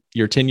 your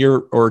 10-year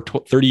or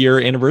 30-year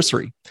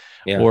anniversary?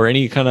 Or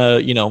any kind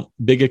of, you know,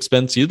 big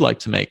expense you'd like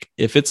to make.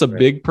 If it's a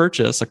big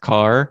purchase, a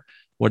car,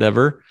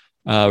 whatever,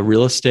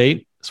 real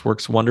estate, this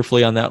works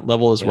wonderfully on that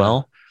level as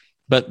well.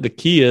 But the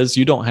key is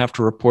you don't have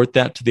to report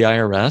that to the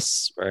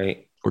IRS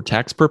for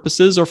tax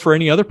purposes or for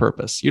any other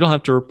purpose. You don't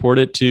have to report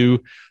it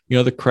to, you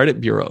know, the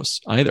credit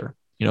bureaus either.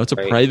 You know, it's a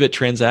private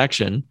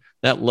transaction.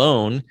 That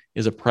loan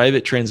is a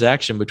private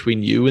transaction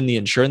between you and the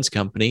insurance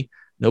company.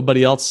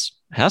 Nobody else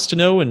has to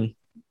know, and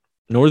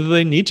nor do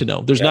they need to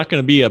know. There's not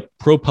going to be a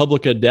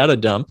ProPublica data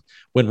dump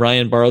when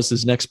Ryan borrows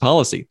his next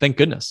policy. Thank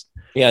goodness.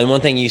 Yeah. And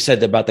one thing you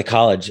said about the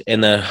college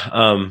and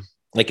the,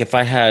 like if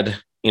I had,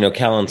 you know,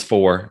 Callan's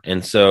 4,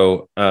 and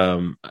so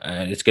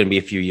it's going to be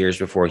a few years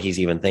before he's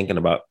even thinking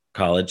about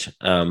college.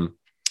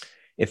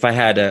 If I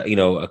had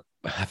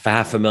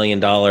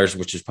 $500,000,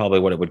 which is probably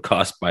what it would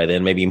cost by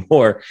then, maybe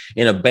more,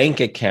 in a bank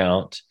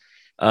account,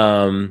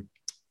 and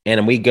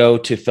we go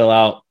to fill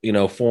out, you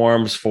know,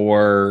 forms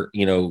for,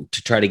 you know,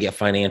 to try to get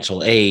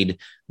financial aid,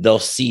 they'll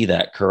see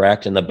that,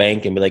 correct? In the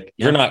bank and be like,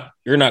 you're not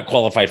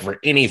qualified for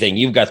anything.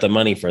 You've got the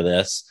money for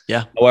this.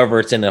 Yeah. However,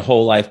 it's in a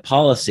whole life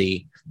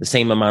policy, the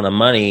same amount of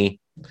money,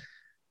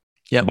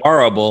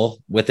 borrowable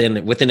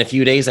within a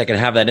few days, I can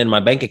have that in my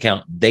bank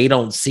account. They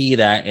don't see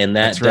that. And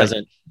that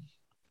doesn't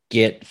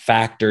get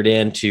factored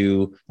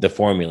into the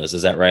formulas.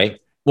 Is that right?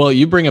 Well,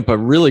 you bring up a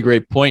really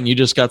great point. You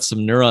just got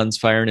some neurons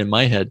firing in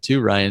my head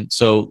too, Ryan.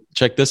 So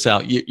check this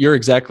out. You're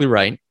exactly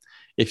right.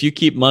 If you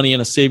keep money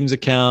in a savings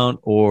account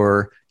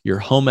or your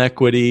home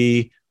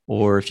equity,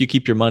 or if you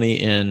keep your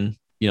money in,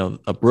 you know,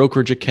 a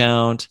brokerage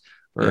account,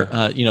 or,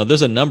 you know,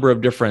 there's a number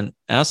of different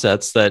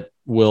assets that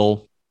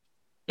will,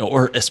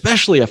 or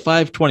especially a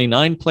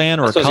 529 plan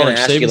or a college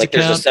savings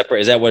account. There's a separate,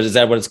 is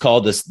that what it's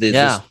called? This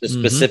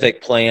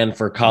specific plan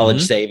for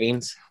college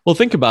savings. Well,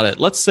 think about it.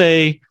 Let's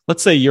say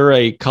you're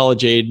a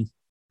college aid,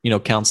 you know,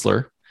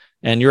 counselor,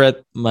 and you're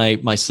at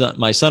my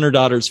son or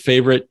daughter's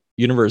favorite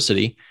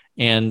university,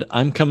 and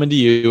I'm coming to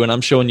you and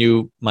I'm showing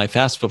you my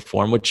FAFSA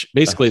form, which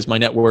basically is my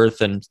net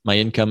worth and my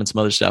income and some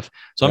other stuff.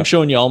 So I'm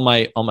showing you all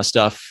my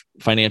stuff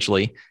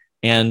financially,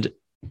 and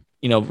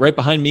you know, right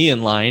behind me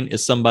in line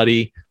is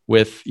somebody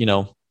with, you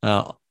know,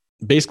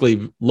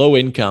 basically low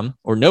income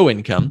or no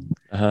income,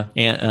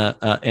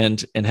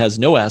 and has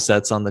no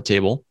assets on the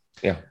table.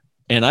 Yeah.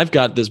 And I've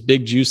got this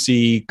big,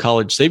 juicy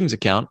college savings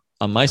account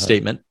on my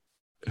statement.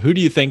 Who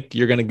do you think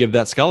you're going to give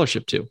that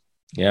scholarship to?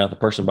 Yeah, the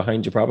person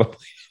behind you, probably.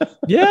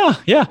 Yeah.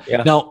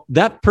 Now,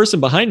 that person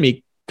behind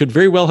me could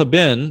very well have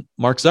been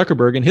Mark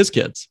Zuckerberg and his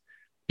kids,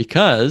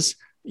 because,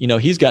 you know,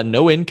 he's got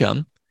no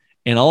income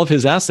and all of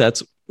his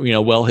assets, you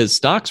know, well, his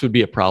stocks would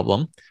be a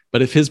problem.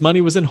 But if his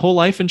money was in whole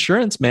life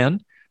insurance,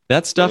 man,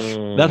 that stuff,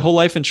 that whole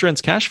life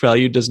insurance cash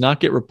value does not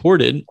get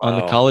reported on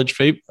the college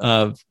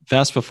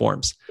FAFSA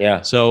forms.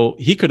 Yeah. So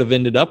he could have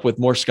ended up with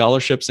more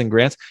scholarships and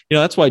grants. You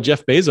know, that's why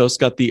Jeff Bezos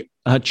got the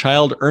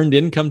child earned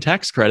income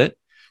tax credit,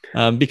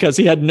 because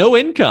he had no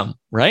income,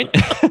 right?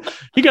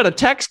 He got a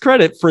tax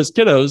credit for his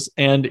kiddos,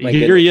 and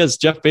here he is,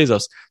 Jeff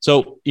Bezos.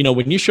 So,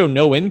 when you show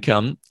no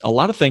income, a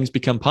lot of things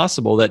become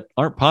possible that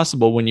aren't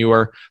possible when you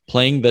are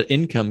playing the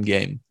income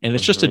game. And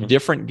it's just a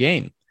different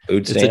game.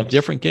 Food stamps. It's a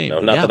different game. No,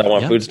 not that I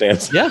want food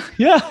stamps. Yeah.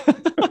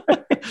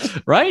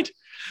 Right.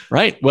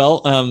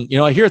 Well,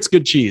 I hear it's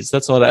good cheese.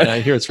 That's what I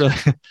hear. It's really,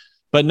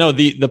 but no,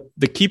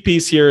 the key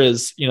piece here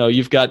is,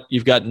 you've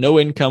got no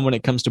income when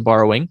it comes to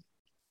borrowing.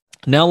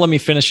 Now, let me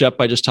finish up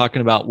by just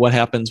talking about what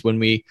happens when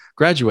we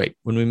graduate,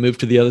 when we move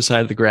to the other side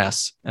of the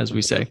grass, as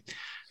we say.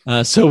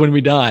 So when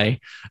we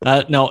die,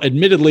 now,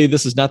 admittedly,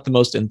 this is not the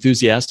most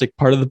enthusiastic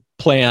part of the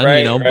plan,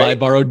 buy,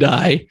 borrow,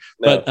 die.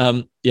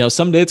 No. But,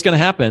 someday it's going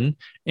to happen.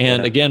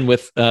 And again,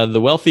 with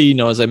the wealthy,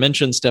 as I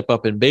mentioned, step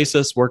up in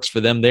basis works for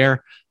them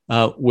there.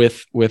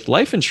 With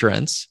life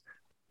insurance,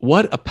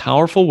 what a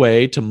powerful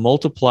way to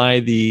multiply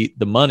the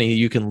money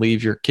you can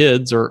leave your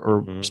kids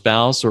or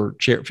spouse or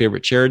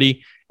favorite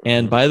charity.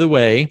 And by the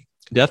way,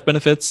 death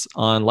benefits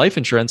on life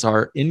insurance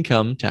are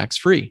income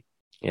tax-free.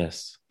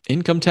 Yes.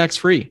 Income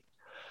tax-free.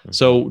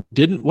 So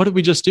what did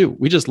we just do?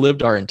 We just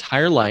lived our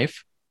entire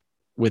life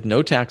with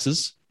no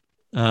taxes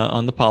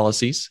on the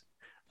policies,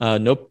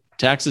 no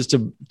taxes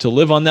to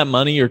live on that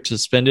money or to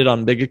spend it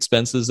on big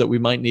expenses that we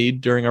might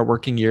need during our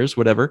working years,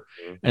 whatever.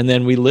 And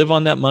then we live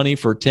on that money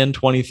for 10,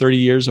 20, 30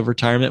 years of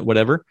retirement,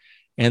 whatever.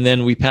 And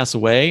then we pass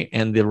away,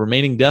 and the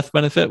remaining death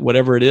benefit,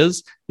 whatever it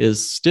is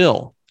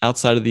still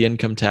outside of the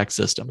income tax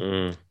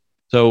system.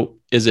 So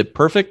is it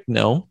perfect?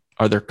 No.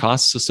 Are there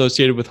costs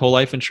associated with whole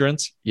life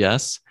insurance?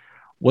 Yes.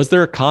 Was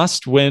there a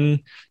cost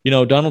when,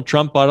 Donald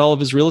Trump bought all of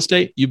his real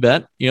estate? You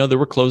bet. There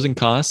were closing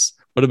costs.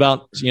 What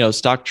about,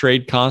 stock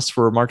trade costs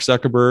for Mark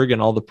Zuckerberg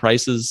and all the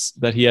prices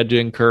that he had to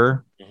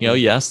incur?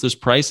 Yes, there's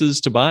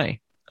prices to buy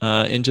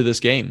into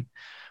this game.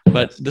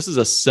 But this is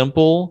a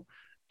simple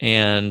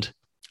and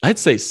I'd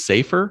say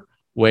safer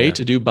way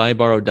to do buy,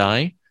 borrow,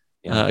 die.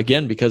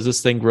 Again, because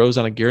this thing grows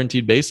on a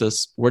guaranteed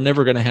basis, we're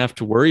never going to have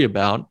to worry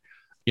about,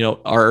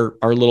 our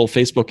little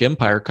Facebook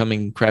empire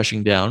coming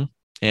crashing down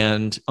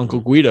and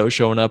Uncle Guido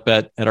showing up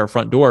at our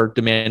front door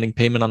demanding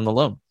payment on the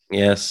loan.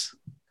 Yes.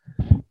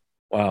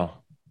 Wow.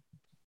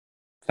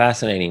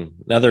 Fascinating.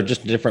 Another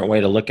just different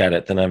way to look at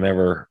it than I've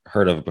ever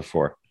heard of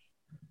before.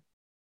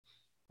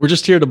 We're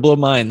just here to blow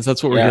minds.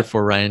 That's what we're here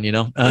for, Ryan,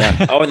 Oh,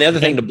 and the other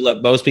thing to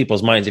blow most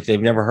people's minds, if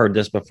they've never heard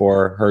this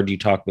before, heard you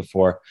talk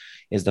before,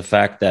 is the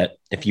fact that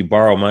if you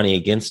borrow money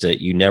against it,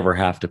 you never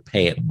have to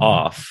pay it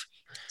off.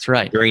 That's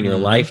right. During your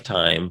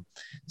lifetime.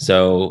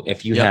 So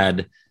if you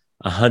had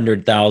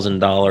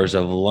 $100,000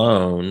 of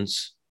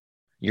loans,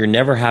 you're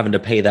never having to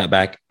pay that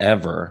back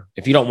ever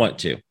if you don't want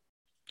to.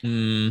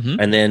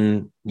 And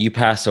then you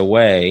pass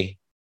away,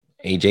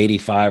 age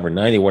 85 or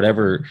 90,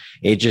 whatever,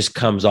 it just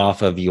comes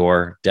off of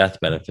your death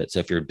benefit. So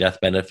if your death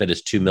benefit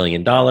is $2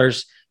 million,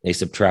 they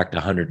subtract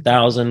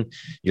 100,000,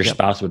 your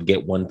spouse would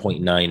get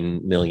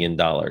 $1.9 million.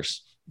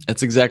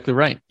 That's exactly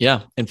right.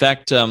 Yeah. In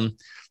fact, let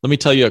me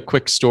tell you a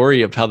quick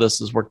story of how this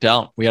has worked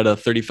out. We had a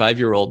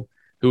 35-year-old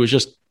who was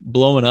just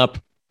blowing up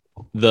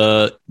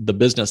the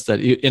business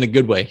in a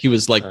good way. He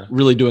was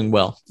really doing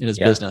well in his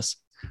business.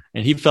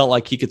 And he felt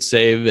like he could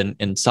save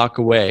and sock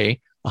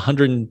away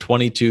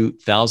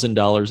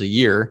 $122,000 a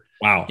year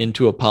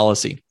into a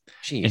policy.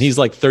 Jeez. And he's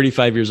like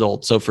 35 years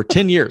old. So for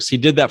 10 years, he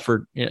did that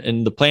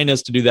and the plan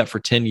is to do that for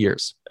 10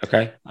 years.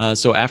 Okay.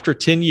 So after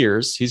 10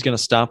 years, he's going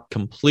to stop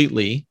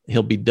completely.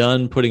 He'll be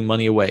done putting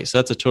money away. So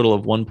that's a total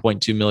of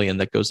 1.2 million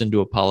that goes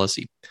into a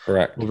policy.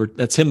 Correct.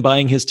 That's him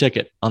buying his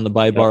ticket on the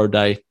buy, borrow,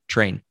 die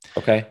train.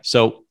 Okay.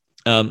 So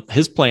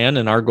his plan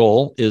and our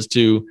goal is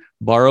to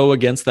borrow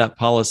against that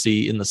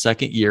policy in the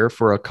second year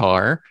for a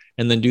car,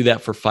 and then do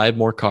that for 5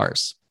 more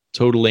cars,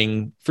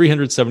 totaling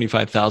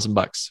 $375,000.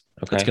 Okay.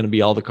 That's going to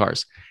be all the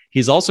cars.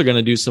 He's also going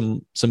to do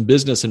some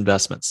business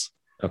investments.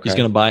 Okay. He's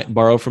going to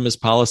borrow from his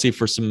policy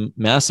for some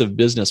massive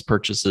business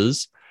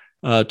purchases,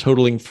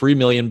 totaling $3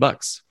 million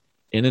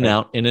in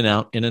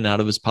and out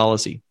of his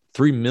policy.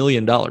 $3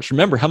 million.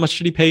 Remember, how much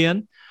did he pay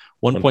in?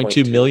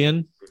 1.2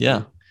 million.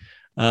 Yeah.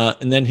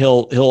 And then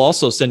he'll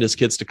also send his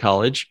kids to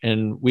college.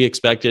 And we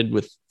expected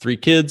with 3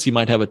 kids, he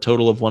might have a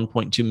total of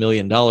 $1.2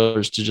 million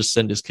to just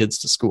send his kids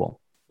to school.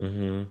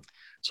 Mm-hmm.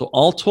 So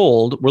all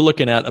told, we're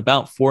looking at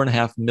about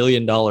 $4.5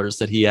 million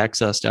that he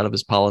accessed out of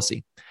his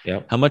policy.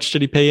 Yep. How much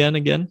did he pay in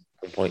again?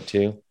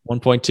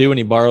 1.2, and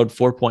he borrowed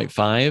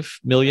 4.5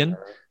 million.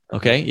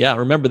 Okay. Yeah.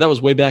 Remember, that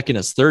was way back in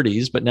his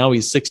 30s, but now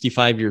he's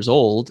 65 years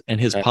old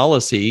and his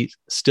policy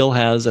still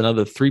has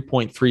another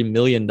 $3.3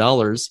 million.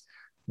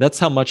 That's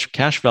how much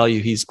cash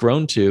value he's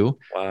grown to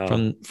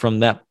from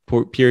that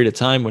period of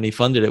time when he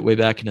funded it way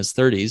back in his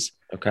 30s.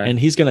 Okay. And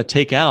he's going to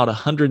take out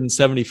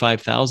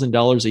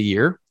 $175,000 a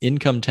year,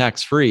 income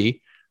tax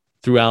free,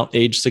 throughout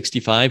age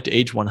 65 to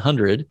age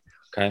 100.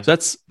 Okay. So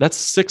that's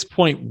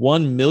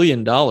 $6.1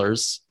 million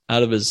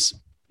out of his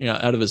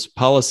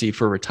policy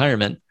for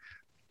retirement.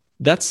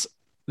 That's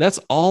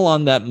all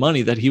on that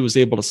money that he was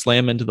able to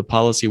slam into the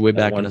policy way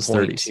back in his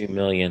 30s. 1.2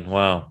 million.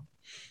 Wow.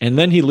 And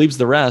then he leaves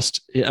the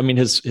rest. I mean,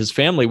 his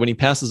family, when he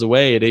passes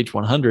away at age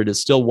 100, is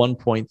still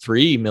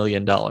 $1.3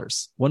 million.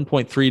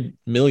 $1.3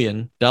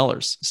 million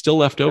still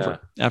left over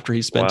after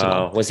he spent it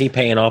all. Was he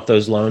paying off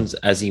those loans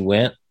as he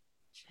went?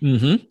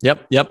 Mm-hmm.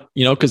 Yep.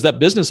 You know, because that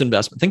business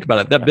investment, think about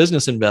it, that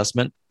business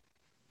investment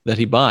that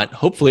he bought,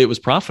 hopefully it was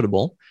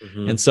profitable.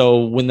 Mm-hmm. And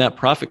so when that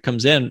profit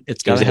comes in,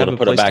 it's got to have a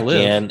place to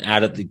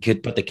live.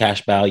 Could put the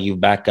cash value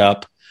back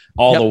up.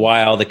 All the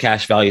while, the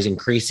cash value is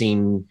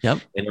increasing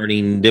and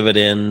earning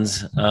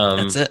dividends.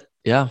 That's it.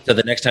 Yeah. So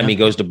the next time he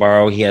goes to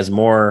borrow, he has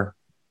more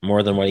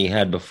than what he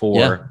had before.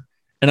 Yeah.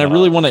 And I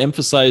really want to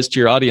emphasize to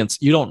your audience,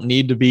 you don't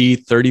need to be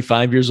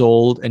 35 years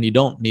old and you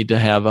don't need to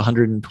have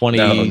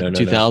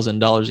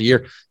 $122,000 a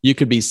year. You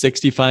could be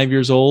 65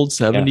 years old,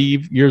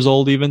 70 years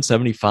old, even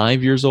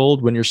 75 years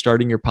old when you're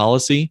starting your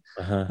policy.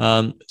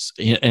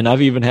 And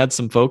I've even had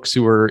some folks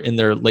who were in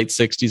their late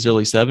 60s,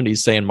 early 70s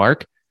saying,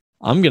 Mark,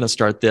 I'm going to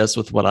start this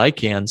with what I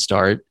can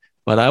start,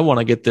 but I want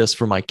to get this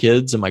for my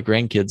kids and my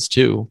grandkids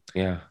too.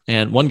 Yeah.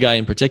 And one guy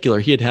in particular,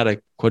 he had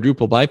a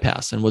quadruple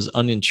bypass and was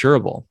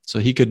uninsurable. So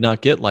he could not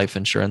get life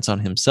insurance on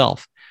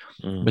himself,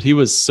 but he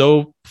was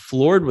so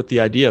floored with the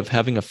idea of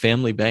having a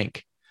family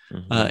bank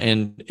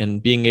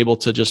and being able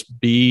to just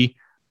be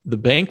the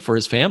bank for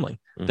his family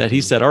that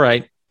he said, all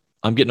right,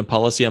 I'm getting a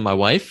policy on my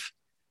wife,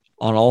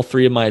 on all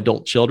 3 of my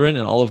adult children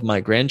and all of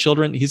my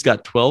grandchildren. He's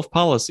got 12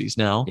 policies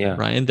now,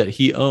 Ryan, that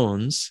he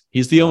owns.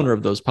 He's the owner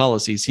of those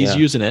policies. He's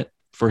using it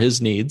for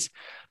his needs.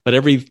 But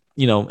every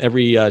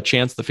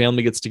chance the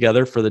family gets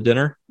together for the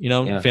dinner,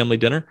 family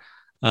dinner,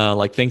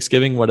 like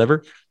Thanksgiving,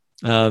 whatever.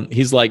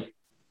 He's like,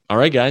 all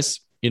right, guys,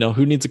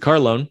 who needs a car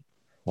loan?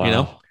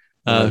 Wow.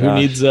 Who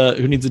needs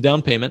a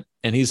down payment?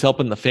 And he's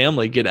helping the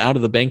family get out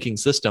of the banking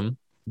system,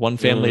 one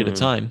family at a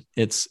time.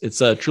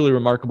 It's a truly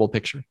remarkable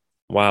picture.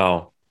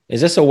 Wow. Is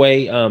this a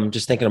way,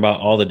 just thinking about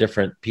all the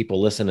different people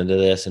listening to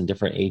this and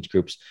different age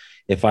groups,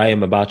 if I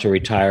am about to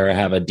retire, I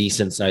have a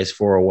decent sized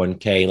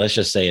 401k, let's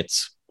just say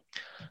it's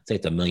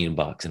 $1 million in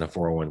a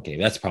 401k.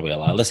 That's probably a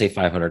lot. Let's say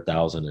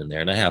 500,000 in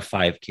there and I have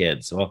 5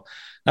 kids. So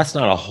that's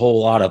not a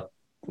whole lot of,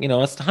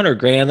 it's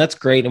 $100,000. That's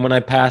great. And when I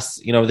pass,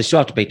 they still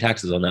have to pay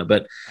taxes on that,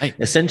 but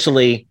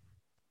essentially,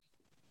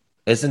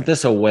 isn't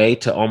this a way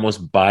to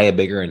almost buy a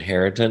bigger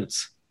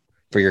inheritance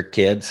for your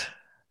kids?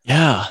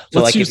 Yeah.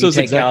 So let's use those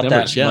exact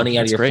numbers. That money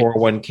out of your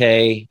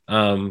 401k,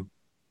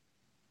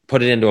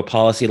 put it into a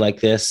policy like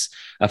this,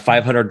 a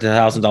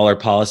 $500,000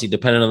 policy,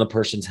 depending on the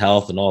person's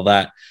health and all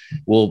that,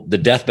 the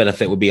death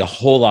benefit would be a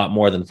whole lot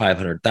more than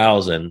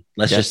 500,000.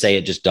 Let's just say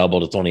it just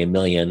doubled. It's only $1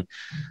 million.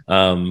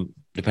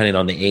 Depending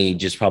on the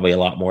age, it's probably a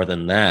lot more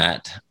than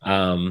that.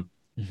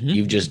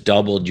 You've just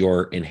doubled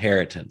your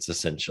inheritance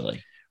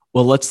essentially.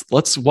 Well,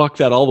 let's walk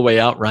that all the way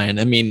out, Ryan.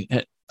 I mean,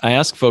 I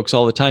ask folks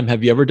all the time,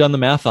 have you ever done the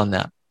math on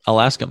that? I'll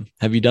ask them,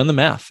 have you done the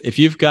math? If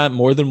you've got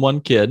more than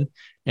one kid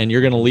and you're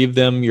going to leave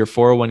them your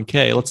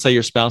 401k, let's say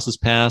your spouse has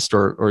passed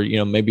or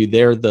maybe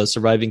they're the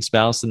surviving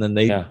spouse and then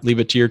they leave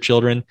it to your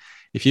children.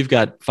 If you've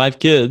got 5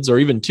 kids or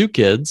even 2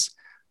 kids,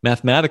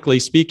 mathematically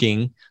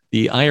speaking,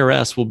 the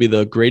IRS will be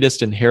the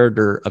greatest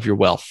inheritor of your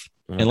wealth.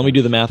 And let me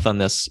do the math on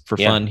this for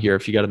fun here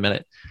if you got a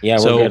minute. Yeah,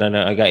 we're good. I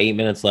know I got 8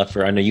 minutes left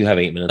I know you have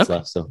 8 minutes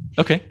left. So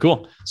okay,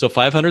 cool. So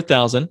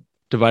 500,000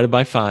 divided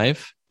by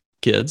 5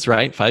 kids,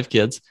 right? 5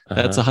 kids.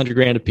 That's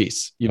 $100,000 a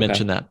piece. You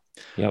mentioned that.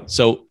 Yep.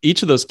 So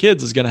each of those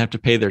kids is going to have to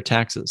pay their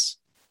taxes.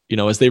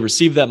 As they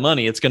receive that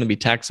money, it's going to be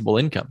taxable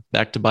income.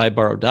 Back to buy,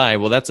 borrow, die.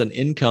 Well, that's an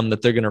income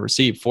that they're going to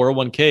receive.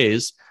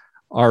 401ks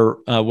are,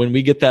 when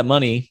we get that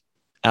money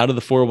out of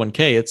the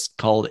 401k, it's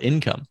called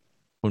income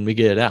when we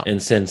get it out.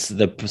 And since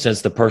the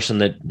person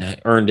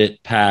that earned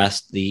it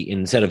passed,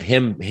 instead of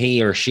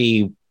he or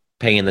she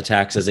paying the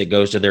taxes, it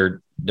goes to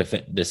their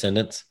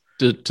descendants.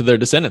 To their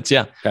descendants.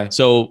 Yeah. Okay.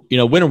 So,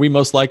 when are we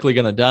most likely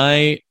going to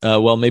die?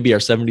 Well, maybe our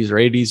 70s or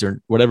 80s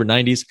or whatever,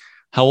 90s.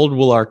 How old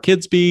will our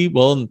kids be?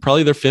 Well, in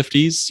probably their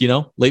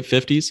 50s, late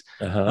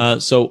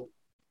 50s. So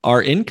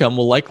our income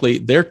will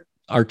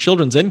our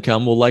children's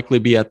income will likely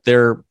be at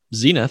their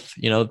zenith,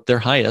 their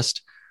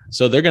highest.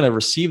 So they're going to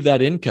receive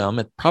that income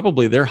at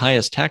probably their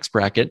highest tax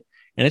bracket.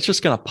 And it's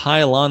just going to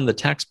pile on the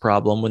tax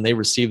problem when they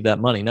receive that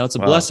money. Now it's a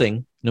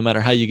blessing, no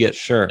matter how you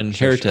get an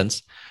inheritance.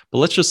 Sure. But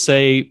let's just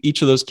say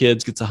each of those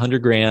kids gets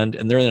 $100,000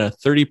 and they're in a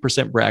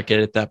 30% bracket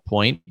at that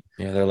point.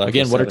 Yeah, they're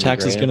again, what are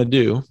taxes going to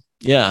do?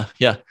 Yeah.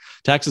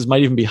 Taxes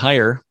might even be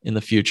higher in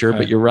the future,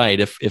 but you're right.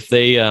 If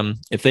they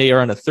are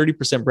on a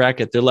 30%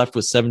 bracket, they're left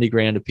with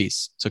 $70,000 a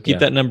piece. So keep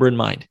that number in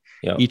mind.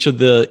 Yep. Each of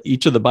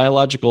the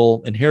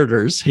biological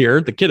inheritors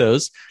here, the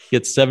kiddos,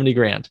 gets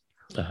 $70,000.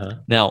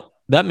 Now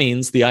that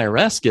means the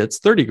IRS gets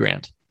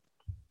 $30,000.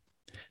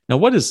 Now,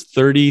 what is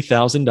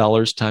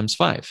 $30,000 times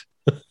 5?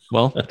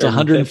 Well, it's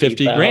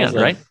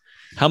 $150,000, right?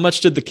 How much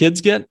did the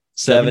kids get?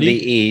 70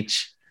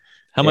 each.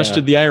 How much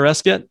did the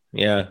IRS get?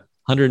 Yeah.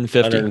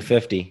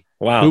 150.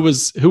 Wow.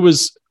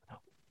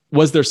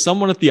 Was there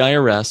someone at the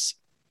IRS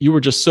you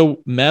were just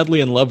so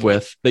madly in love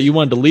with that you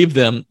wanted to leave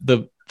them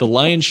the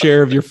lion's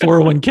share of your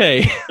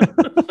 401k?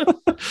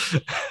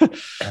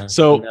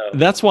 So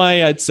that's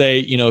why I'd say,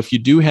 if you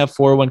do have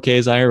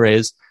 401ks,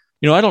 IRAs,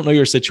 I don't know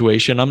your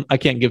situation. I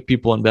can't give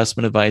people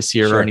investment advice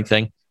here or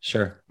anything.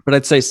 Sure. But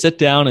I'd say sit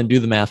down and do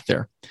the math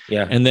there.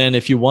 Yeah. And then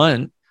if you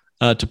want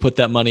to put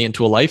that money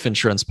into a life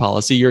insurance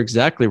policy, you're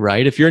exactly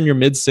right. If you're in your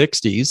mid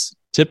 60s,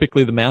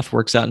 typically the math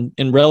works out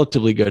in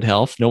relatively good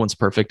health. No one's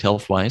perfect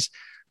health wise,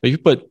 but if you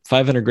put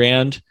 500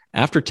 grand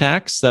after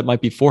tax, that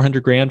might be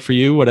 400 grand for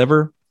you,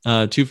 whatever,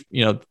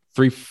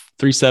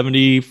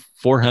 370,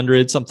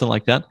 400, something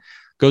like that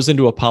goes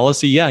into a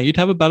policy. Yeah. You'd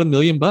have about $1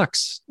 million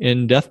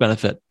in death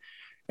benefit.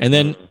 And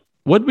then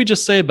what did we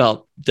just say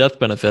about death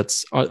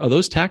benefits? Are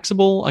those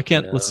taxable? I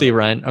can't, let's see,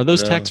 Ryan, are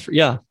those tax free?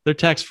 Yeah. They're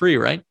tax free,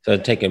 right? So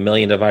take $1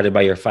 million divided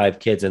by your 5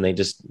 kids and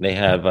they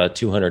have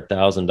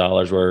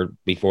 $200,000 where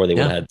before they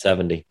would have had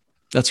 70.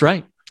 That's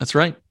right. That's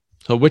right.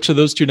 So which of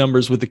those two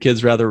numbers would the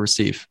kids rather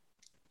receive?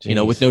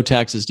 Jeez. With no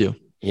taxes due.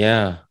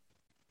 Yeah.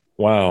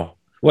 Wow.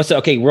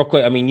 Okay, real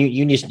quick. I mean,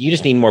 you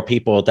just need more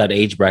people at that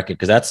age bracket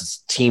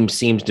because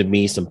seems to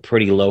be some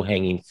pretty low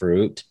hanging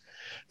fruit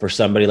for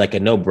somebody, like a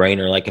no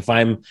brainer. Like if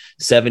I'm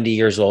 70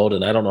 years old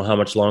and I don't know how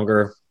much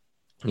longer,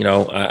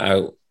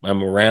 I'm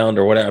around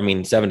or whatever. I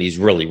mean, 70 is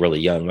really, really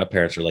young. My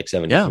parents are like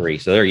 73,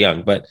 so they're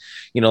young. But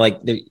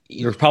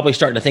you're probably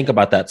starting to think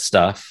about that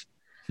stuff.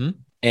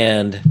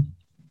 And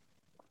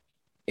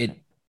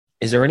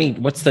is there any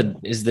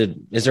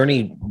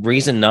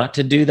reason not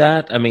to do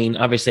that? I mean,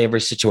 obviously every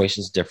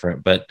situation is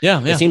different, but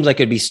it seems like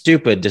it'd be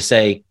stupid to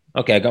say,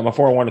 okay, I got my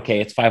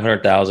 401k, it's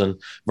 500,000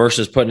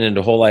 versus putting it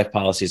into whole life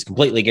policy. It's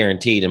completely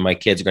guaranteed. And my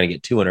kids are going to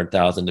get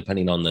 200,000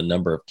 depending on the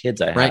number of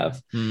kids I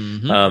have.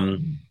 Mm-hmm.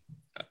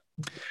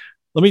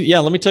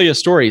 Let me tell you a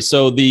story.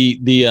 So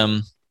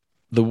there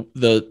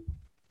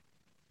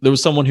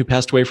was someone who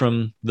passed away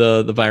from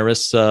the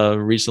virus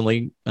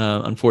recently,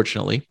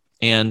 unfortunately,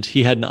 and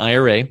he had an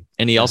IRA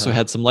and he also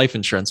had some life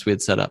insurance we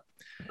had set up.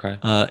 Okay.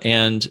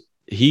 And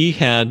he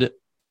had,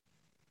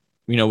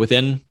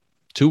 within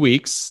 2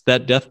 weeks,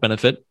 that death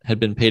benefit had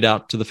been paid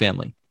out to the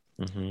family.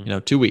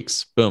 2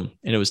 weeks, boom.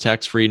 And it was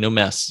tax-free, no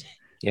mess,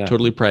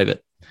 totally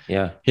private.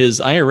 Yeah. His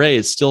IRA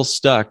is still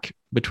stuck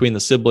between the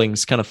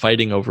siblings kind of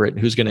fighting over it and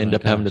who's going to end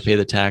up having to pay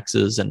the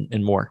taxes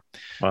and more.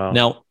 Wow.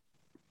 Now,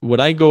 would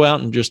I go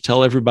out and just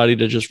tell everybody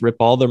to just rip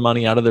all their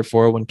money out of their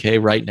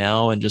 401k right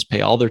now and just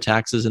pay all their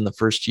taxes in the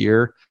first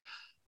year?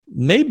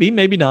 Maybe,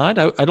 maybe not.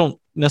 I don't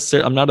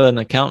necessarily, I'm not an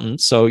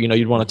accountant. So,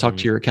 you'd want to talk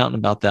to your accountant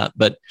about that,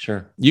 but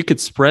sure, you could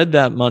spread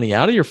that money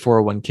out of your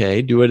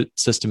 401k, do it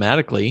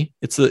systematically.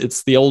 It's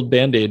the old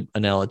Band-Aid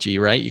analogy,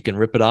 right? You can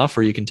rip it off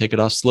or you can take it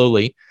off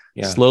slowly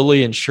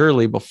and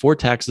surely before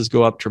taxes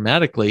go up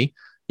dramatically.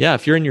 Yeah.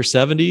 If you're in your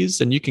 70s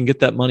and you can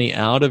get that money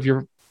out of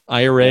your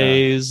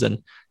IRAs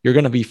and you're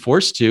going to be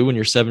forced to when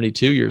you're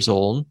 72 years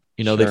old,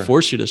 they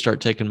force you to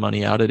start taking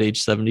money out at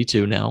age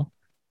 72 now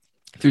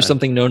through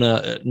something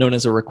known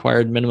as a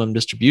required minimum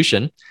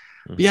distribution.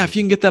 But yeah, if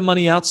you can get that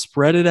money out,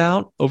 spread it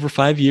out over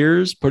 5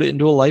 years, put it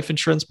into a life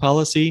insurance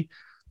policy,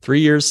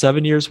 3 years,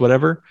 7 years,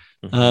 whatever,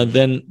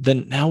 then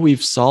now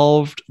we've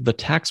solved the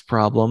tax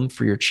problem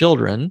for your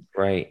children.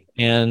 Right.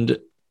 And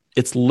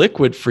it's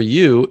liquid for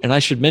you. And I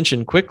should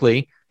mention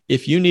quickly,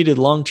 if you needed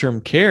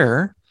long-term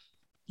care,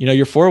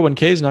 your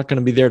 401k is not going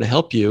to be there to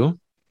help you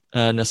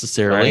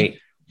necessarily. Right.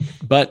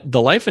 But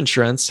the life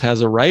insurance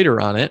has a rider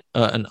on it,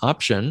 an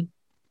option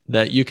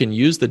that you can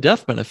use the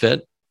death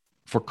benefit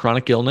for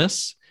chronic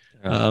illness.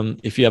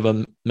 If you have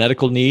a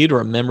medical need or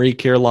a memory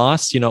care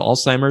loss,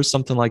 Alzheimer's,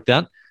 something like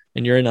that,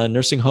 and you're in a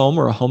nursing home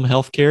or a home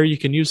health care, you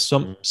can use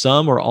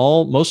some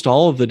or most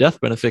all of the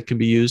death benefit can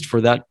be used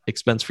for that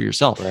expense for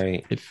yourself.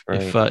 Right.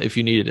 If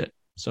you needed it.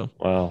 So,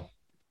 wow,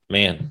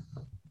 man,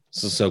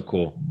 this is so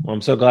cool. Well,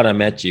 I'm so glad I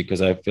met you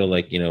because I feel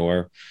like,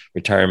 our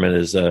retirement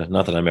is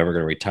not that I'm ever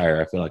going to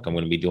retire. I feel like I'm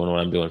going to be doing what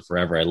I'm doing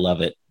forever. I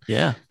love it.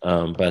 Yeah.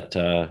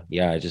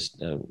 I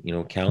just,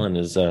 Callan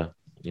is,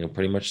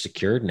 pretty much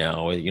secured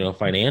now,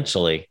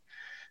 financially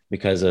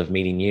because of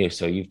meeting you.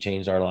 So you've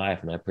changed our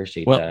life and I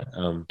appreciate that.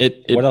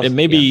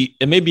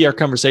 It may be our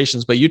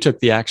conversations, but you took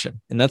the action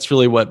and that's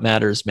really what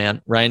matters,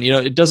 man. Ryan,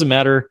 it doesn't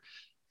matter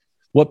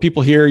what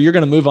people hear. You're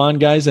going to move on,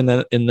 guys. And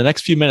then in the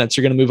next few minutes,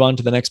 you're going to move on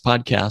to the next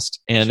podcast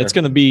and it's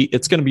going to be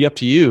up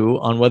to you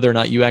on whether or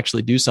not you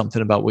actually do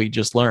something about what you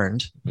just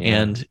learned.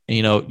 Yeah. And,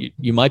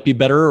 you might be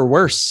better or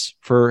worse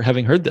for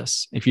having heard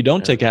this. If you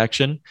don't take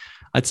action,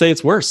 I'd say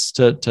it's worse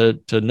to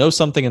know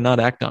something and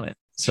not act on it.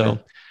 So,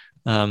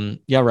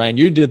 Ryan,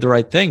 you did the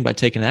right thing by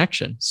taking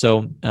action.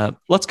 So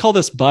let's call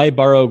this buy,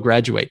 borrow,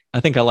 graduate.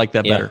 I think I like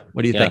that better.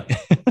 What do you think?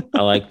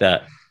 I like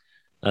that.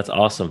 That's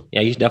awesome.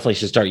 Yeah, you definitely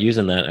should start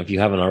using that if you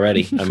haven't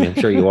already. I mean, I'm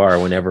sure you are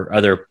whenever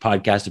other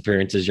podcast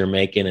appearances you're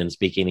making and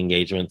speaking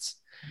engagements.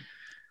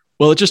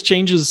 Well, it just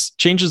changes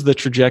the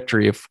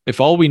trajectory. If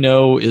all we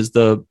know is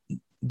there's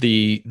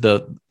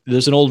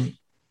an old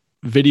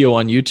video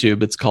on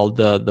YouTube. It's called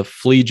the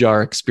flea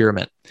jar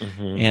experiment.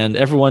 And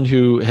everyone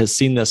who has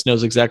seen this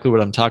knows exactly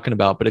what I'm talking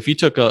about. But if you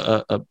took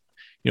a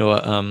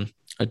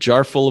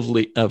jar full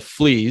of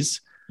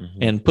fleas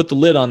and put the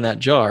lid on that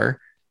jar,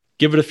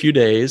 give it a few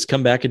days,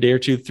 come back a day or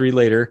two, 3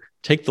 later,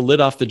 take the lid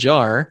off the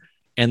jar,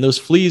 and those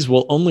fleas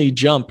will only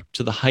jump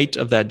to the height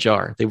of that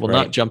jar. They will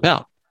not jump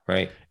out.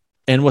 Right.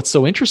 And what's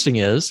so interesting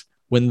is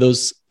when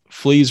those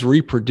fleas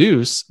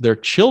reproduce, their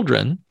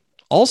children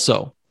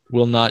also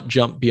will not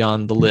jump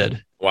beyond the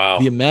lid. Wow.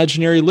 The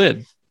imaginary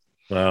lid.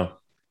 Wow.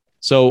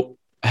 So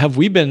have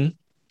we been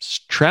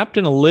trapped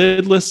in a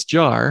lidless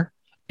jar,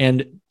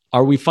 and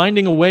are we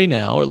finding a way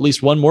now, or at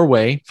least one more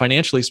way,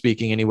 financially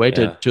speaking anyway,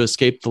 to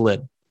escape the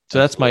lid? So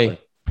that's my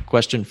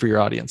question for your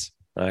audience.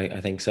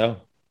 I think so.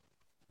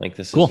 Like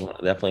this is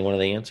definitely one of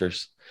the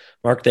answers.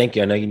 Mark, thank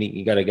you. I know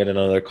you got to get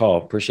another call.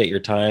 Appreciate your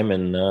time.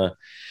 And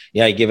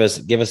give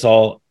us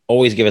all,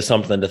 always give us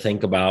something to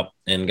think about.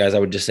 And guys, I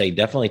would just say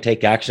definitely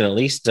take action. At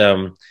least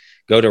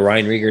go to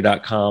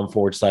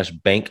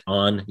ryanrieger.com/bank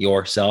on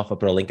yourself. I'll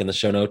put a link in the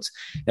show notes.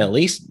 And at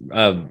least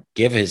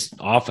give his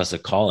office a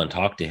call and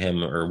talk to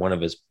him or one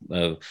of his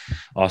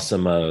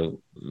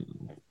awesome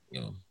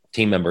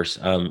team members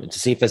to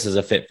see if this is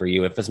a fit for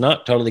you. If it's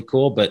not, totally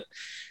cool, but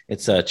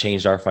it's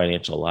changed our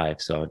financial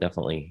life. So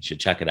definitely should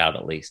check it out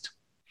at least.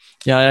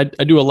 Yeah,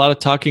 I do a lot of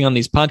talking on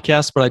these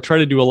podcasts, but I try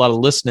to do a lot of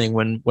listening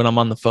when I'm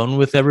on the phone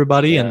with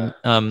everybody. Yeah.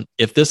 And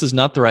if this is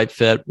not the right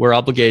fit, we're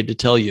obligated to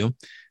tell you.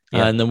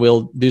 And then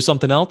we'll do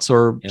something else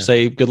or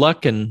say good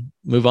luck and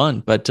move on.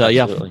 But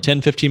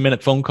 10, 15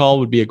 minute phone call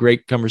would be a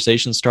great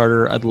conversation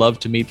starter. I'd love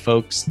to meet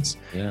folks.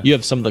 You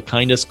have some of the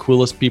kindest,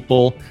 coolest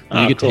people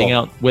you get to hang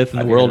out with in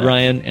the world,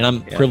 Ryan. And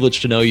I'm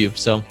privileged to know you.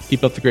 So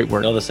keep up the great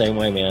work. Feel the same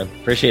way, man.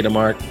 Appreciate it,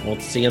 Mark. We'll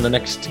see you in the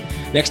next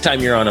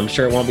time you're on. I'm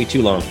sure it won't be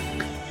too long.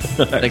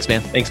 Thanks,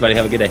 man. Thanks, buddy.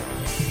 Have a good day.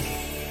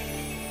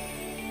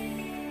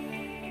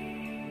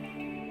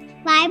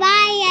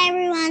 Bye-bye,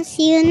 everyone.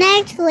 See you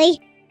next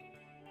week.